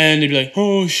us. And they'd be like,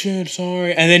 oh, shit,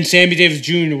 sorry. And then Sammy Davis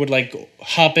Jr. would, like,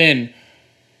 hop in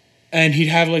and he'd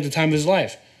have, like, the time of his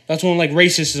life. That's when, like,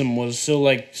 racism was still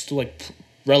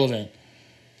relevant.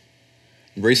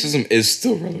 Racism is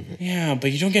still relevant. Yeah,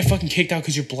 but you don't get fucking kicked out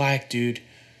because you're black, dude.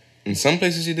 In some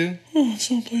places you do. Oh,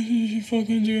 some places you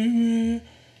fucking do.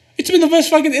 It's been the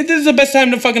best fucking... This is the best time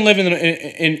to fucking live in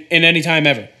any time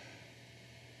ever.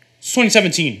 It's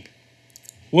 2017.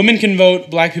 Women can vote,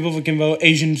 black people can vote,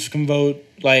 Asians can vote,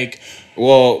 like...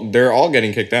 Well, they're all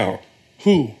getting kicked out.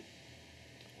 Who?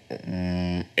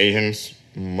 Asians,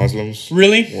 Muslims.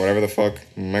 Really? Whatever the fuck.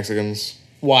 Mexicans.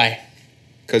 Why?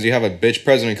 Because you have a bitch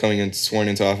president coming in sworn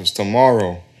into office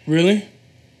tomorrow. Really?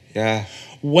 Yeah.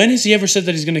 When has he ever said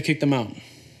that he's going to kick them out?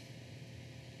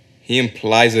 He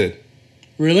implies it.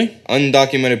 Really?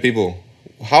 Undocumented people.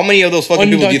 How many of those fucking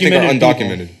people do you think are Undocumented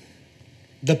undocumented?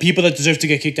 The people that deserve to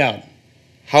get kicked out.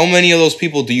 How many of those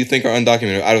people do you think are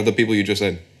undocumented out of the people you just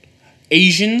said?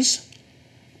 Asians,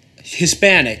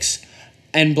 Hispanics,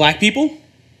 and black people?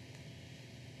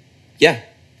 Yeah.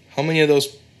 How many of those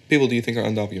people do you think are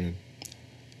undocumented?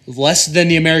 Less than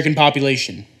the American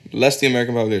population. Less the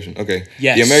American population. Okay.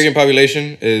 Yes. The American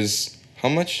population is how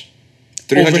much?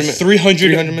 Over 300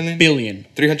 300 million? billion.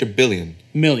 300 billion.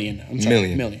 Million. I'm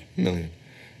sorry. Million.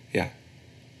 Yeah.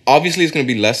 Obviously, it's going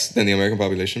to be less than the American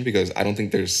population because I don't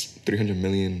think there's 300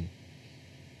 million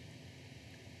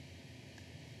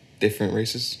different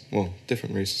races. Well,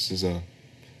 different races is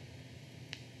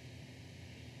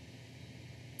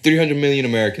 300 million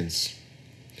Americans.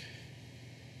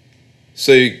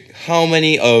 So how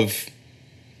many of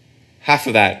half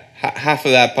of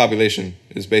that population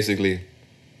is basically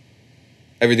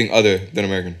everything other than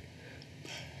American?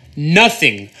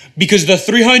 Nothing. Because the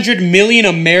 300 million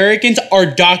Americans are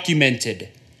documented.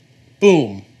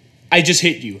 Boom. I just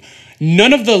hit you.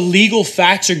 None of the legal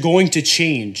facts are going to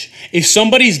change. If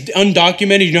somebody's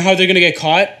undocumented, you know how they're going to get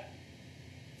caught?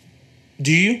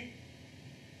 Do you?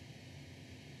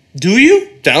 Do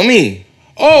you? Tell me.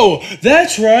 Oh,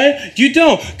 that's right. You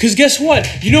don't. Because guess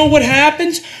what? You know what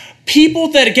happens? People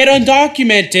that get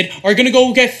undocumented are going to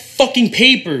go get fucking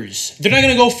papers. They're not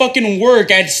going to go fucking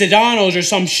work at Sedano's or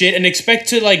some shit and expect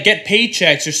to, like, get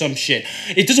paychecks or some shit.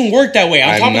 It doesn't work that way.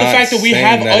 On top of the fact that we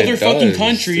have other fucking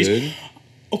countries. Dude.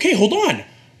 Okay, hold on.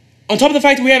 On top of the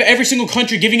fact that we have every single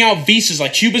country giving out visas,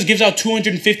 like Cuba gives out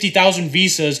 250,000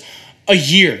 visas a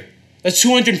year. That's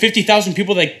 250,000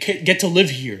 people that get to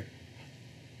live here.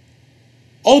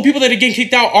 All the people that are getting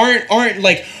kicked out aren't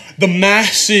like the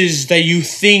masses that you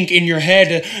think in your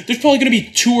head. There's probably gonna be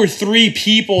 2 or 3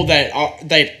 people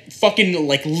that fucking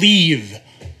like leave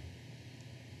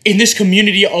in this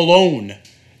community alone.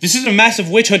 This is a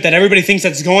massive witch hunt that everybody thinks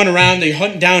that's going around. They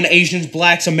hunt down Asians,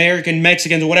 blacks, American,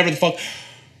 Mexicans, or whatever the fuck.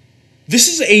 This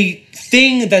is a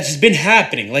thing that's been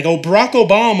happening. Like, Barack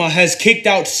Obama has kicked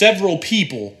out several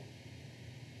people.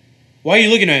 Why are you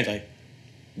looking at it like?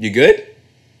 You good?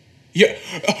 Yeah,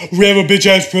 we have a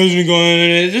bitch-ass president going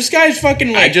on. This guy's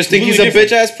fucking like... I just think he's a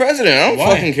bitch-ass president. I don't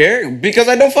fucking care. Because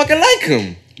I don't fucking like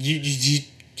him. He's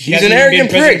an arrogant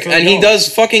prick. And he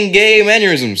does fucking gay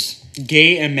mannerisms.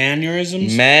 Gay and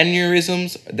mannerisms?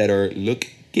 Mannerisms that look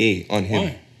gay on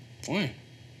him. Why?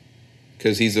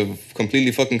 Because he's a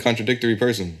completely fucking contradictory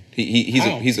person. He's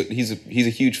a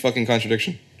huge fucking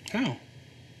contradiction. How?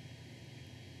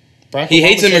 He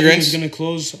hates immigrants. He's gonna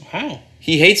close. How?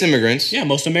 He hates immigrants. Yeah,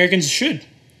 most Americans should.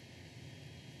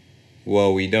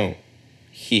 Well, we don't.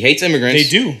 He hates immigrants. They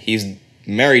do. He's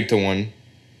married to one.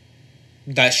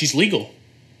 That she's legal.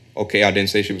 Okay, I didn't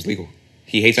say she was legal.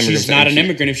 He hates immigrants. She's not an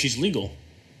immigrant if she's legal.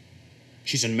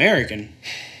 She's an American.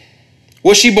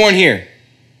 Was she born here?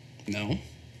 No.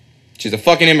 She's a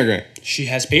fucking immigrant. She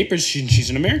has papers. She's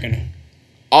an American.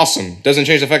 Awesome. Doesn't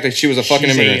change the fact that she was a fucking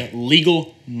immigrant. She's a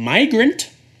legal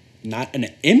migrant, not an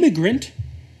immigrant.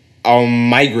 A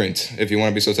migrant, if you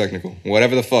want to be so technical.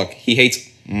 Whatever the fuck. He hates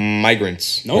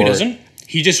migrants. No, he doesn't.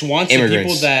 He just wants immigrants. The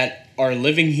people that are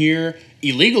living here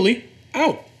illegally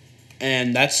out.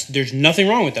 And there's nothing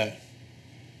wrong with that.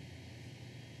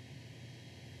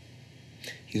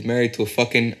 He's married to a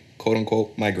fucking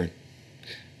quote-unquote migrant.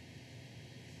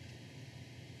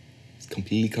 It's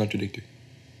completely contradictory.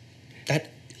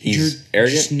 He's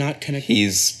arrogant. Just not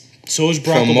connected. So is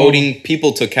Barack promoting Obama.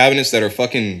 People to cabinets that are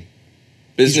fucking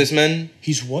businessmen.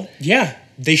 He's what? Yeah,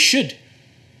 they should.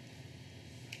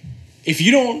 Did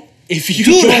you ever, did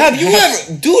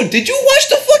you watch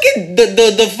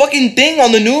the fucking thing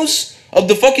on the news of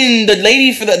the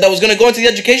lady that was gonna go into the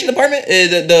education department?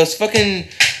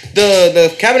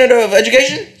 The cabinet of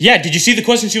education? Yeah, did you see the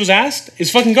question she was asked?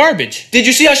 It's fucking garbage. Did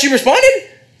you see how she responded?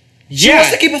 She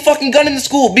wants to keep a fucking gun in the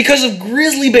school because of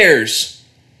grizzly bears.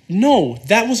 No,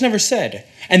 that was never said.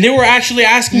 And they were actually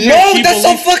asking her. No, that's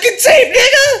on fucking tape,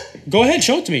 nigga! Go ahead,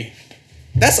 show it to me.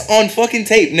 That's on fucking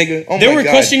tape, nigga. Oh my God. They were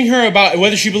questioning her about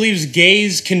whether she believes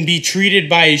gays can be treated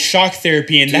by shock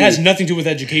therapy, and that has nothing to do with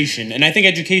education. And I think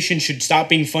education should stop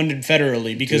being funded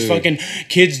federally because fucking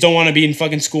kids don't want to be in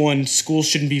fucking school, and schools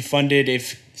shouldn't be funded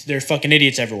if they're fucking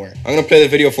idiots everywhere. I'm gonna play the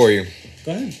video for you.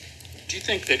 Go ahead. Do you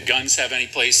think that guns have any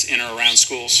place in or around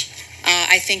schools?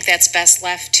 I think that's best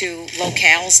left to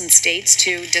locales and states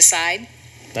to decide.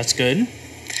 That's good.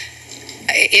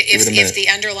 If the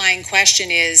underlying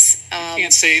question is,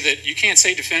 you can't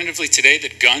say definitively today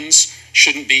that guns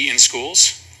shouldn't be in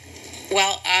schools.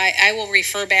 Well, I will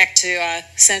refer back to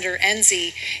Senator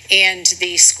Enzi and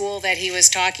the school that he was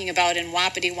talking about in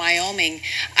Wapiti, Wyoming.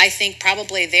 I think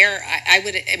probably there, I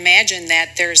would imagine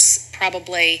that there's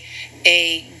probably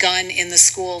a gun in the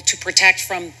school to protect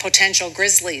from potential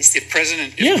grizzlies. If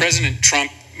President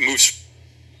Trump moves,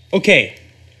 Okay.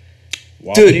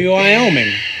 Wapiti,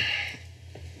 Wyoming.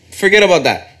 Forget about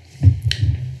that.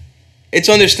 It's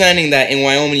understanding that in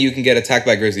Wyoming you can get attacked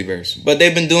by grizzly bears. But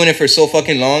they've been doing it for so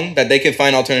fucking long that they can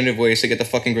find alternative ways to get the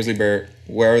fucking grizzly bear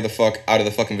wherever the fuck out of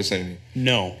the fucking vicinity.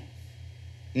 No.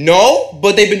 No,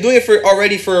 but they've been doing it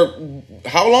for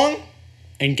how long?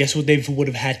 And guess what they would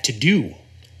have had to do?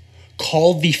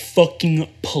 Call the fucking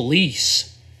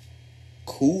police.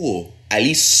 Cool. At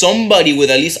least somebody with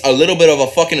at least a little bit of a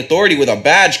fucking authority with a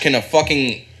badge can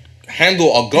fucking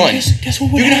handle a gun. Guess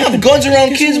what would You're gonna happen? have guns around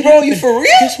Guess kids, what bro? would You happen? for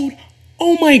real? Guess what?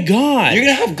 Oh my god. You're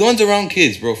gonna have guns around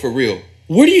kids, bro, for real.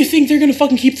 Where do you think they're gonna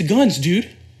fucking keep the guns, dude?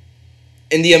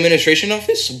 In the administration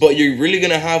office, but you're really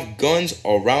gonna have guns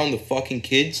around the fucking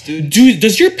kids, dude? Dude,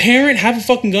 does your parent have a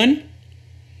fucking gun?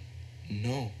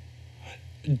 No.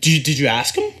 Did you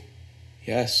ask him?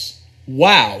 Yes.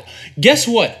 Wow. Guess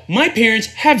what? My parents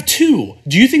have two.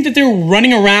 Do you think that they're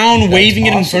running around waving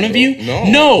it in front of awesome, you? bro.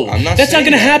 No. I'm not That's not saying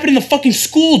gonna that. happen in the fucking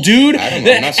school, dude. I don't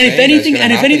know. I'm not saying that's gonna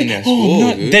happen in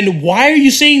school, dude. Then why are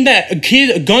you saying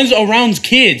that guns around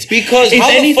kids? Because If how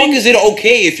anything- the fuck is it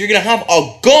okay if you're gonna have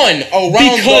a gun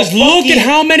around Because the look at fucking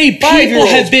how many people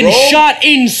 5-year-olds, have been bro? shot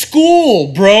in school,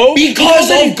 bro. Because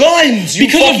How many- of guns, you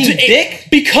fucking dick.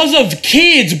 Because of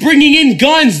kids bringing in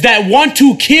guns that want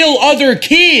to kill other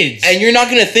kids. And you're not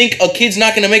gonna think a kid's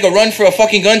not gonna make a run for a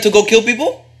fucking gun to go kill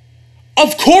people?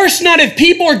 Of course not if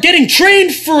people are getting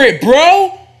trained for it,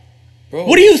 bro. Bro.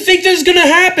 What do you think is gonna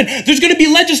happen? There's gonna be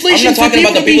I'm legislation not for talking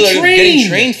people about the to be people that are getting trained.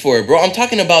 trained for it, bro. I'm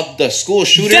talking about the school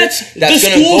shooter. That's the gonna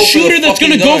school go for the shooter that's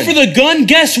gonna fucking go gun. for the gun.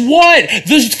 Guess what?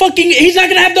 He's not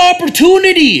gonna have the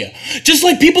opportunity. Just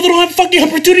like people that don't have fucking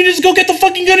opportunities to go get the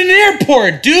fucking gun in an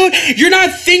airport, dude. You're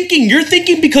not thinking. You're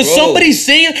thinking because Bro. somebody's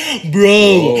saying,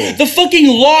 bro, the fucking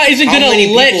law isn't How gonna many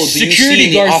let people do you see security in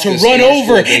the guards to office run in our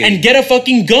over school daily? and get a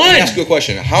fucking gun. Let me ask you a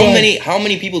question. How Go ahead.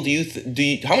 many people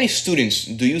how many students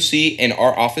do you see in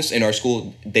our office in our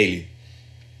school daily?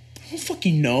 I don't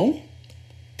fucking know.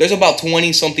 There's about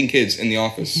 20 something kids in the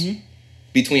office. Mm-hmm.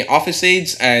 Between office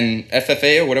aides and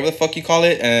FFA or whatever the fuck you call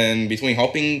it, and between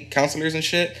helping counselors and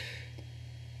shit.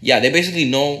 Yeah, they basically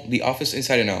know the office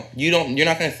inside and out. You're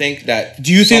not gonna think that.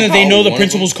 Do you think that they somehow know the one of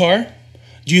principal's them- car?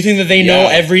 Do you think that they know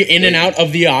Yeah. every in and out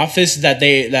of the office that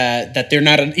they're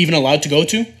not even allowed to go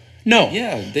to? No.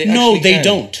 Yeah, they No, actually they can.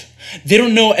 don't. They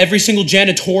don't know every single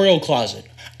janitorial closet.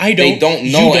 I don't. They don't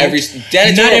You know don't. every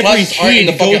janitorial Not every closets aren't in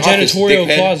the kid go fucking office, janitorial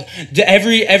dickhead.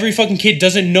 closet. Every fucking kid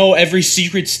doesn't know every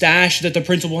secret stash that the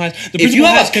principal has. The If you principal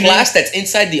have has a connect- class that's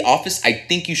inside the office, I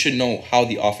think you should know how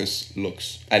the office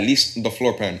looks. At least the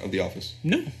floor plan of the office.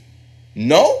 No.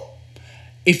 No?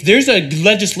 If there's a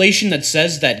legislation that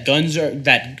says that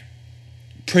that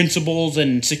principals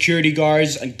and security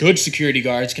guards, good security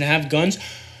guards, can have guns,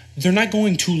 they're not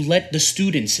going to let the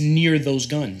students near those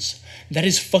guns. That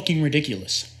is fucking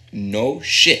ridiculous. No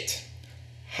shit.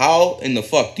 How in the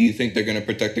fuck do you think they're gonna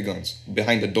protect the guns?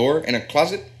 Behind the door in a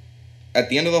closet? At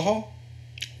the end of the hall?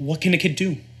 What can a kid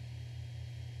do?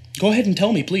 Go ahead and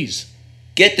tell me, please.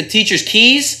 Get the teacher's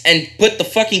keys and put the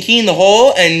fucking key in the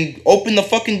hole and open the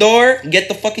fucking door, get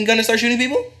the fucking gun and start shooting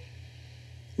people?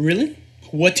 Really?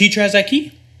 What teacher has that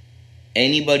key?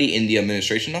 Anybody in the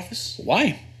administration office?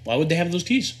 Why? Why would they have those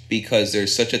keys? Because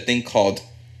there's such a thing called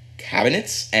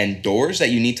cabinets and doors that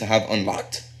you need to have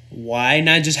unlocked. Why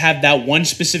not just have that one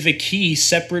specific key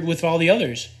separate with all the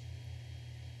others?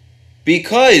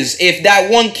 Because if that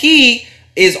one key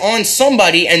is on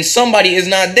somebody and somebody is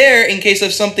not there in case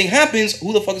if something happens,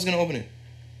 who the fuck is going to open it?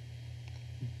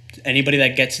 Anybody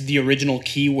that gets the original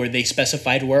key where they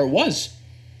specified where it was.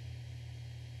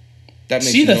 That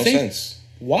makes See the no thing? sense.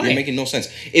 Why? You're making no sense.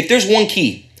 If there's one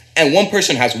key and one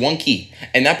person has one key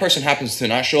and that person happens to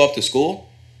not show up to school,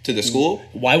 to the school,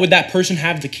 Why would that person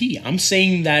have the key? I'm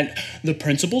saying that the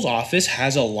principal's office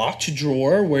has a locked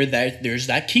drawer where there's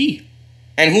that key.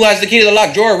 and who has the key to the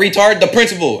locked drawer? Retard, the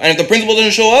principal. And if the principal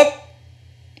doesn't show up,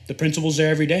 The principal's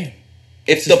there every day.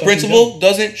 if It's the his fucking principal job.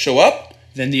 doesn't show up,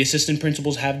 Then the assistant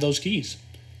principals have those keys.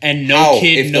 And no how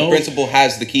kid if knows. the principal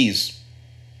has the keys?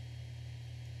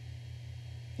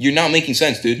 You're not making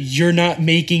sense, dude. You're not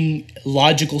making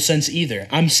logical sense either.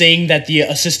 I'm saying that the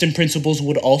assistant principals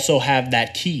would also have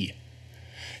that key.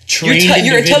 trained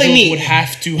You're telling me would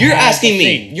have to. You're have asking a me.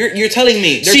 thing. You're telling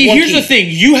me. See, here's the thing.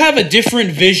 You have a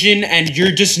different vision, and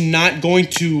you're just not going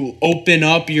to open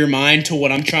up your mind to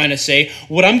what I'm trying to say.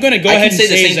 What I'm going to go I ahead can and say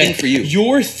the say same is thing that for you.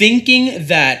 you're thinking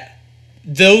that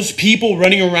those people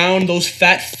running around, those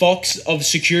fat fucks of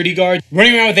security guards,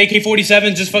 running around with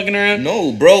AK-47s just fucking around.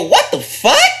 No, bro. What the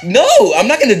fuck? No, I'm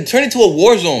not gonna turn it to a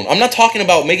war zone. I'm not talking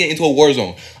about making it into a war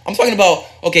zone. I'm talking about,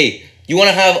 okay, you want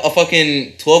to have a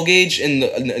fucking 12 gauge in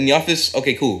the office?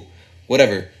 Okay, cool.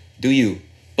 Whatever. Do you.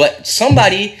 But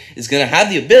somebody is going to have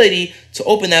the ability to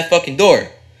open that fucking door.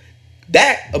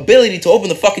 That ability to open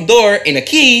the fucking door and a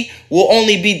key will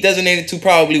only be designated to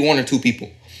probably 1 or 2 people.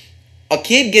 A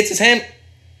kid gets his hand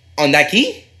on that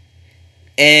key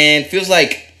and feels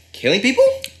like killing people?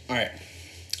 All right.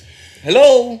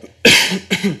 Hello?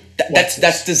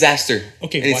 That's disaster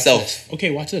Okay, in watch itself. this.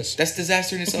 Okay, watch this. That's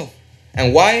disaster in itself.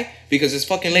 And why? Because this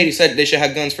fucking lady said they should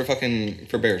have guns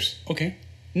for bears. Okay.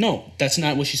 No, that's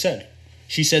not what she said.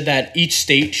 She said that each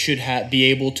state should be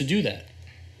able to do that.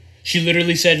 She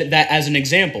literally said that as an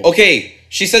example. Okay,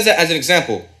 she says that as an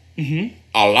example. Mm-hmm.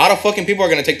 A lot of fucking people are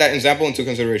going to take that example into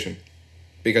consideration.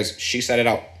 Because she said it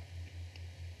out.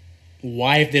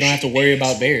 Why if they don't have to worry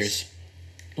about bears?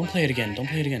 Don't play it again. Don't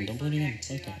play it again. Don't play it again.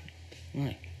 Like that.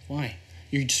 Why? Why?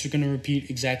 You're just going to repeat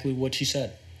exactly what she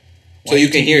said. So you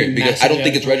can hear it because I don't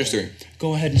think it's registering.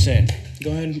 Go ahead and say it. Go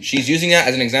ahead. She's using that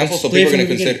as an example, so people are going to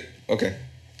consider. Okay.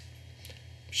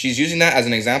 She's using that as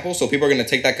an example, so people are going to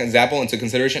take that example into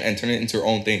consideration and turn it into their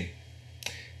own thing.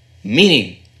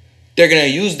 Meaning, they're going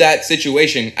to use that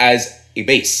situation as a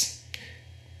base.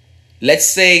 Let's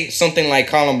say something like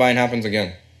Columbine happens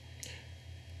again.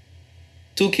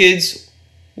 2 kids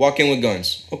walk in with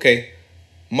guns. Okay.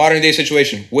 Modern day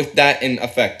situation with that in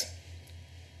effect.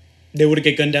 They would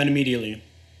get gunned down immediately.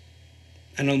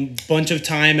 And a bunch of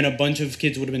time and a bunch of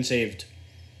kids would have been saved.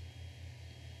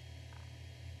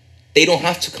 They don't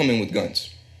have to come in with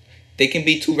guns. They can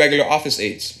be 2 regular office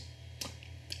aides.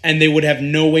 And they would have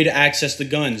no way to access the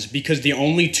guns because the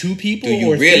only 2 people Do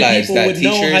you or 3 realize people that would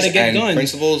know how to teachers get and guns.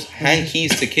 principals hand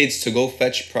keys to kids to go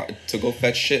fetch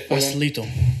shit for them? Marcelito,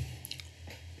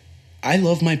 I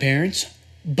love my parents,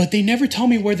 but they never tell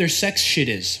me where their sex shit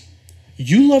is.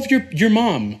 You love your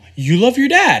mom. You love your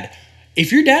dad.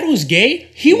 If your dad was gay,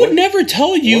 he would never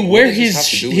tell you what where does this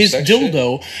his have to do with his sex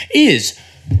dildo is.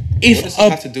 If does this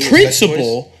have to do a with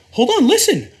principal, sex hold on,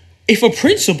 listen. If a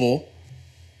principal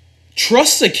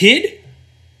trusts a kid,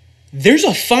 there's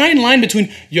a fine line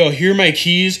between, yo, here are my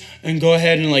keys and go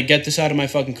ahead and like get this out of my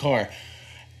fucking car.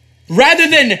 Rather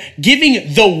than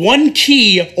giving the one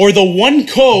key or the one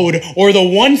code or the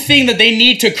one thing that they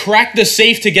need to crack the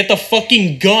safe to get the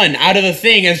fucking gun out of the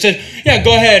thing and said, yeah,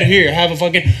 go ahead, here, have a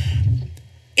fucking...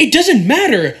 It doesn't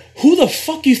matter who the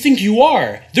fuck you think you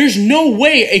are. There's no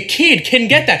way a kid can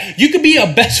get that. You could be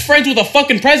a best friends with a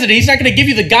fucking president. He's not going to give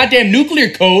you the goddamn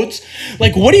nuclear codes.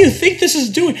 Like, what do you think this is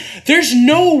doing? There's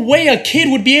no way a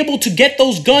kid would be able to get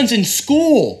those guns in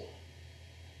school.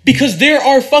 Because there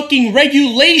are fucking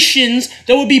regulations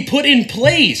that would be put in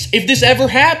place if this ever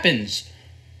happens.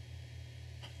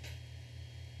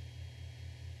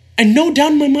 And no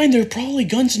doubt in my mind, there are probably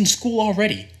guns in school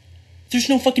already. There's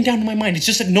no fucking doubt in my mind. It's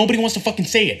just that nobody wants to fucking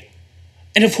say it.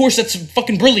 And of course, that's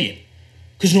fucking brilliant.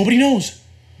 Because nobody knows.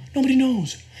 Nobody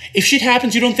knows. If shit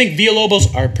happens, you don't think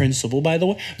Villalobos, our principal, by the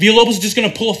way, Villalobos is just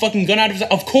going to pull a fucking gun out of his...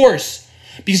 Of course.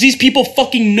 Because these people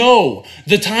fucking know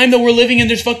the time that we're living in.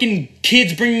 There's fucking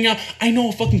kids bringing out... I know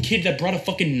a fucking kid that brought a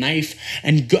fucking knife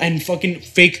and fucking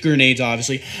fake grenades,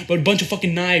 obviously, but a bunch of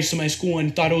fucking knives to my school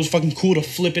and thought it was fucking cool to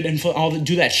flip it and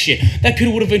do that shit. That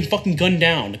kid would have been fucking gunned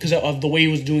down because of the way he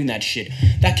was doing that shit.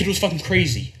 That kid was fucking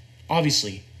crazy,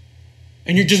 obviously.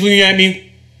 And you're just looking at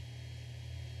me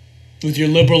with your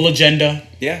liberal agenda.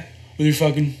 Yeah. With your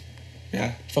fucking...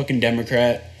 Yeah. Fucking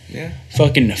Democrat. Yeah.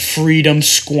 Fucking freedom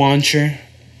squancher.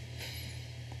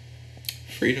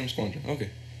 Freedom squancher. Okay.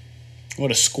 What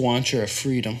a squancher of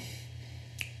freedom.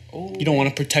 Oh. You don't want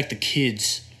to protect the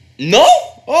kids. No?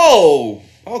 Oh.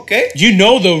 Okay. You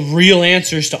know the real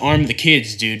answer is to arm the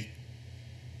kids, dude.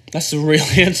 That's the real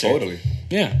answer. Totally.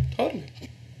 Yeah. Totally.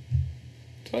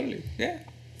 Yeah.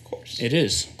 Of course. It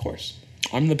is. Of course.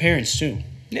 Arm the parents, too.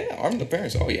 Yeah. Arm the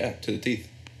parents. Oh, yeah. To the teeth.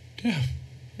 Yeah.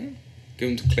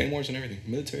 Give them claymores and everything.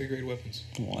 Military grade weapons.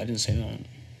 Well, I didn't say that.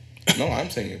 No, I'm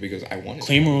saying it because I wanted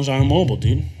Claymores are mobile,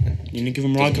 dude. You need to give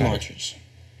them rocket matter. launchers.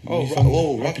 Rocket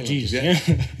RPGs, launchers. Yeah.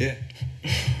 Yeah.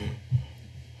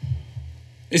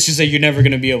 It's just that you're never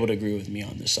going to be able to agree with me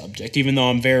on this subject, even though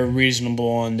I'm very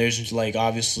reasonable and there's, like,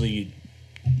 obviously,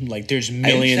 like, there's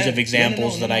millions of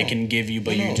examples that I can give you,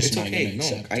 but you're just not going to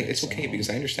accept it. It's okay because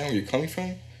I understand where you're coming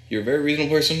from. You're a very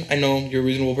reasonable person. I know you're a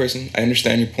reasonable person. I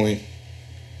understand your point.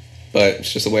 But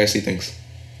it's just the way I see things.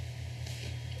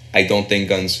 I don't think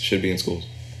guns should be in schools.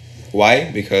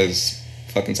 Why? Because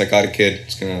fucking psychotic kid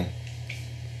is gonna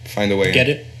find a way Get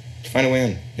in. it? Find a way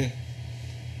in. Yeah.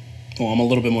 Well, I'm a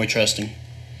little bit more trusting.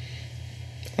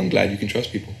 I'm glad you can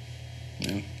trust people.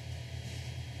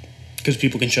 Because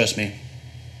people can trust me.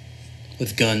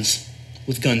 With guns.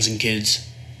 With guns and kids.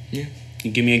 Yeah.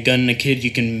 You give me a gun and a kid,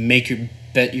 you can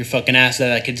bet your fucking ass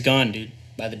that kid's gone, dude.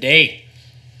 By the day.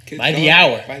 Kids By the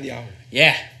gone. hour. By the hour.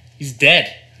 Yeah. He's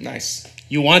dead. Nice.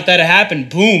 You want that to happen?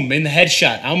 Boom, in the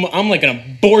headshot. I'm like an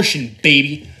abortion,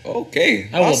 baby. Okay.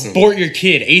 I will awesome. abort your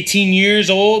kid. 18 years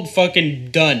old,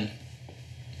 fucking done.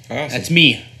 Awesome. That's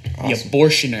me. The Awesome.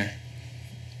 abortioner.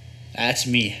 That's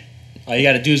me. All you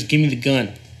gotta do is give me the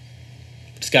gun.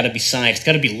 It's gotta be signed. It's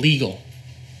gotta be legal.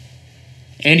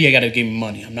 And you gotta give me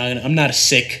money. I'm not a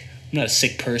sick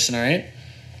person, alright?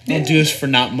 I don't do this for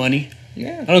not money.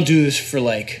 Yeah. I don't do this for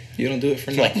like You don't do it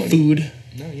for like not money. food.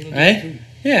 No, you don't do it for Right? food.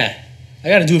 Yeah. I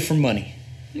gotta do it for money.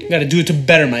 I gotta do it to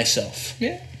better myself.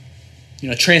 Yeah. You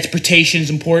know, transportation's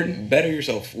important. Better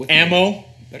yourself with money. Ammo,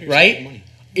 Better yourself right? with money.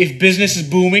 If business is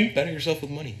booming, Better yourself with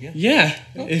money. Yeah. yeah.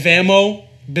 If ammo,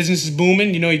 business is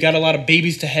booming, you know, you got a lot of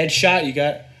babies to headshot, you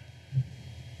got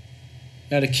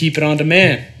to keep it on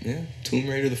demand. Yeah. Tomb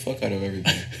Raider the fuck out of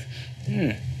everything.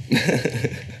 Yeah.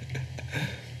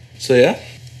 So yeah,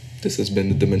 this has been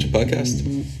the Dementia Podcast.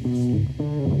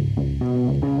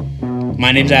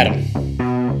 My name's Adam.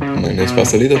 My name's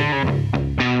Pastorito.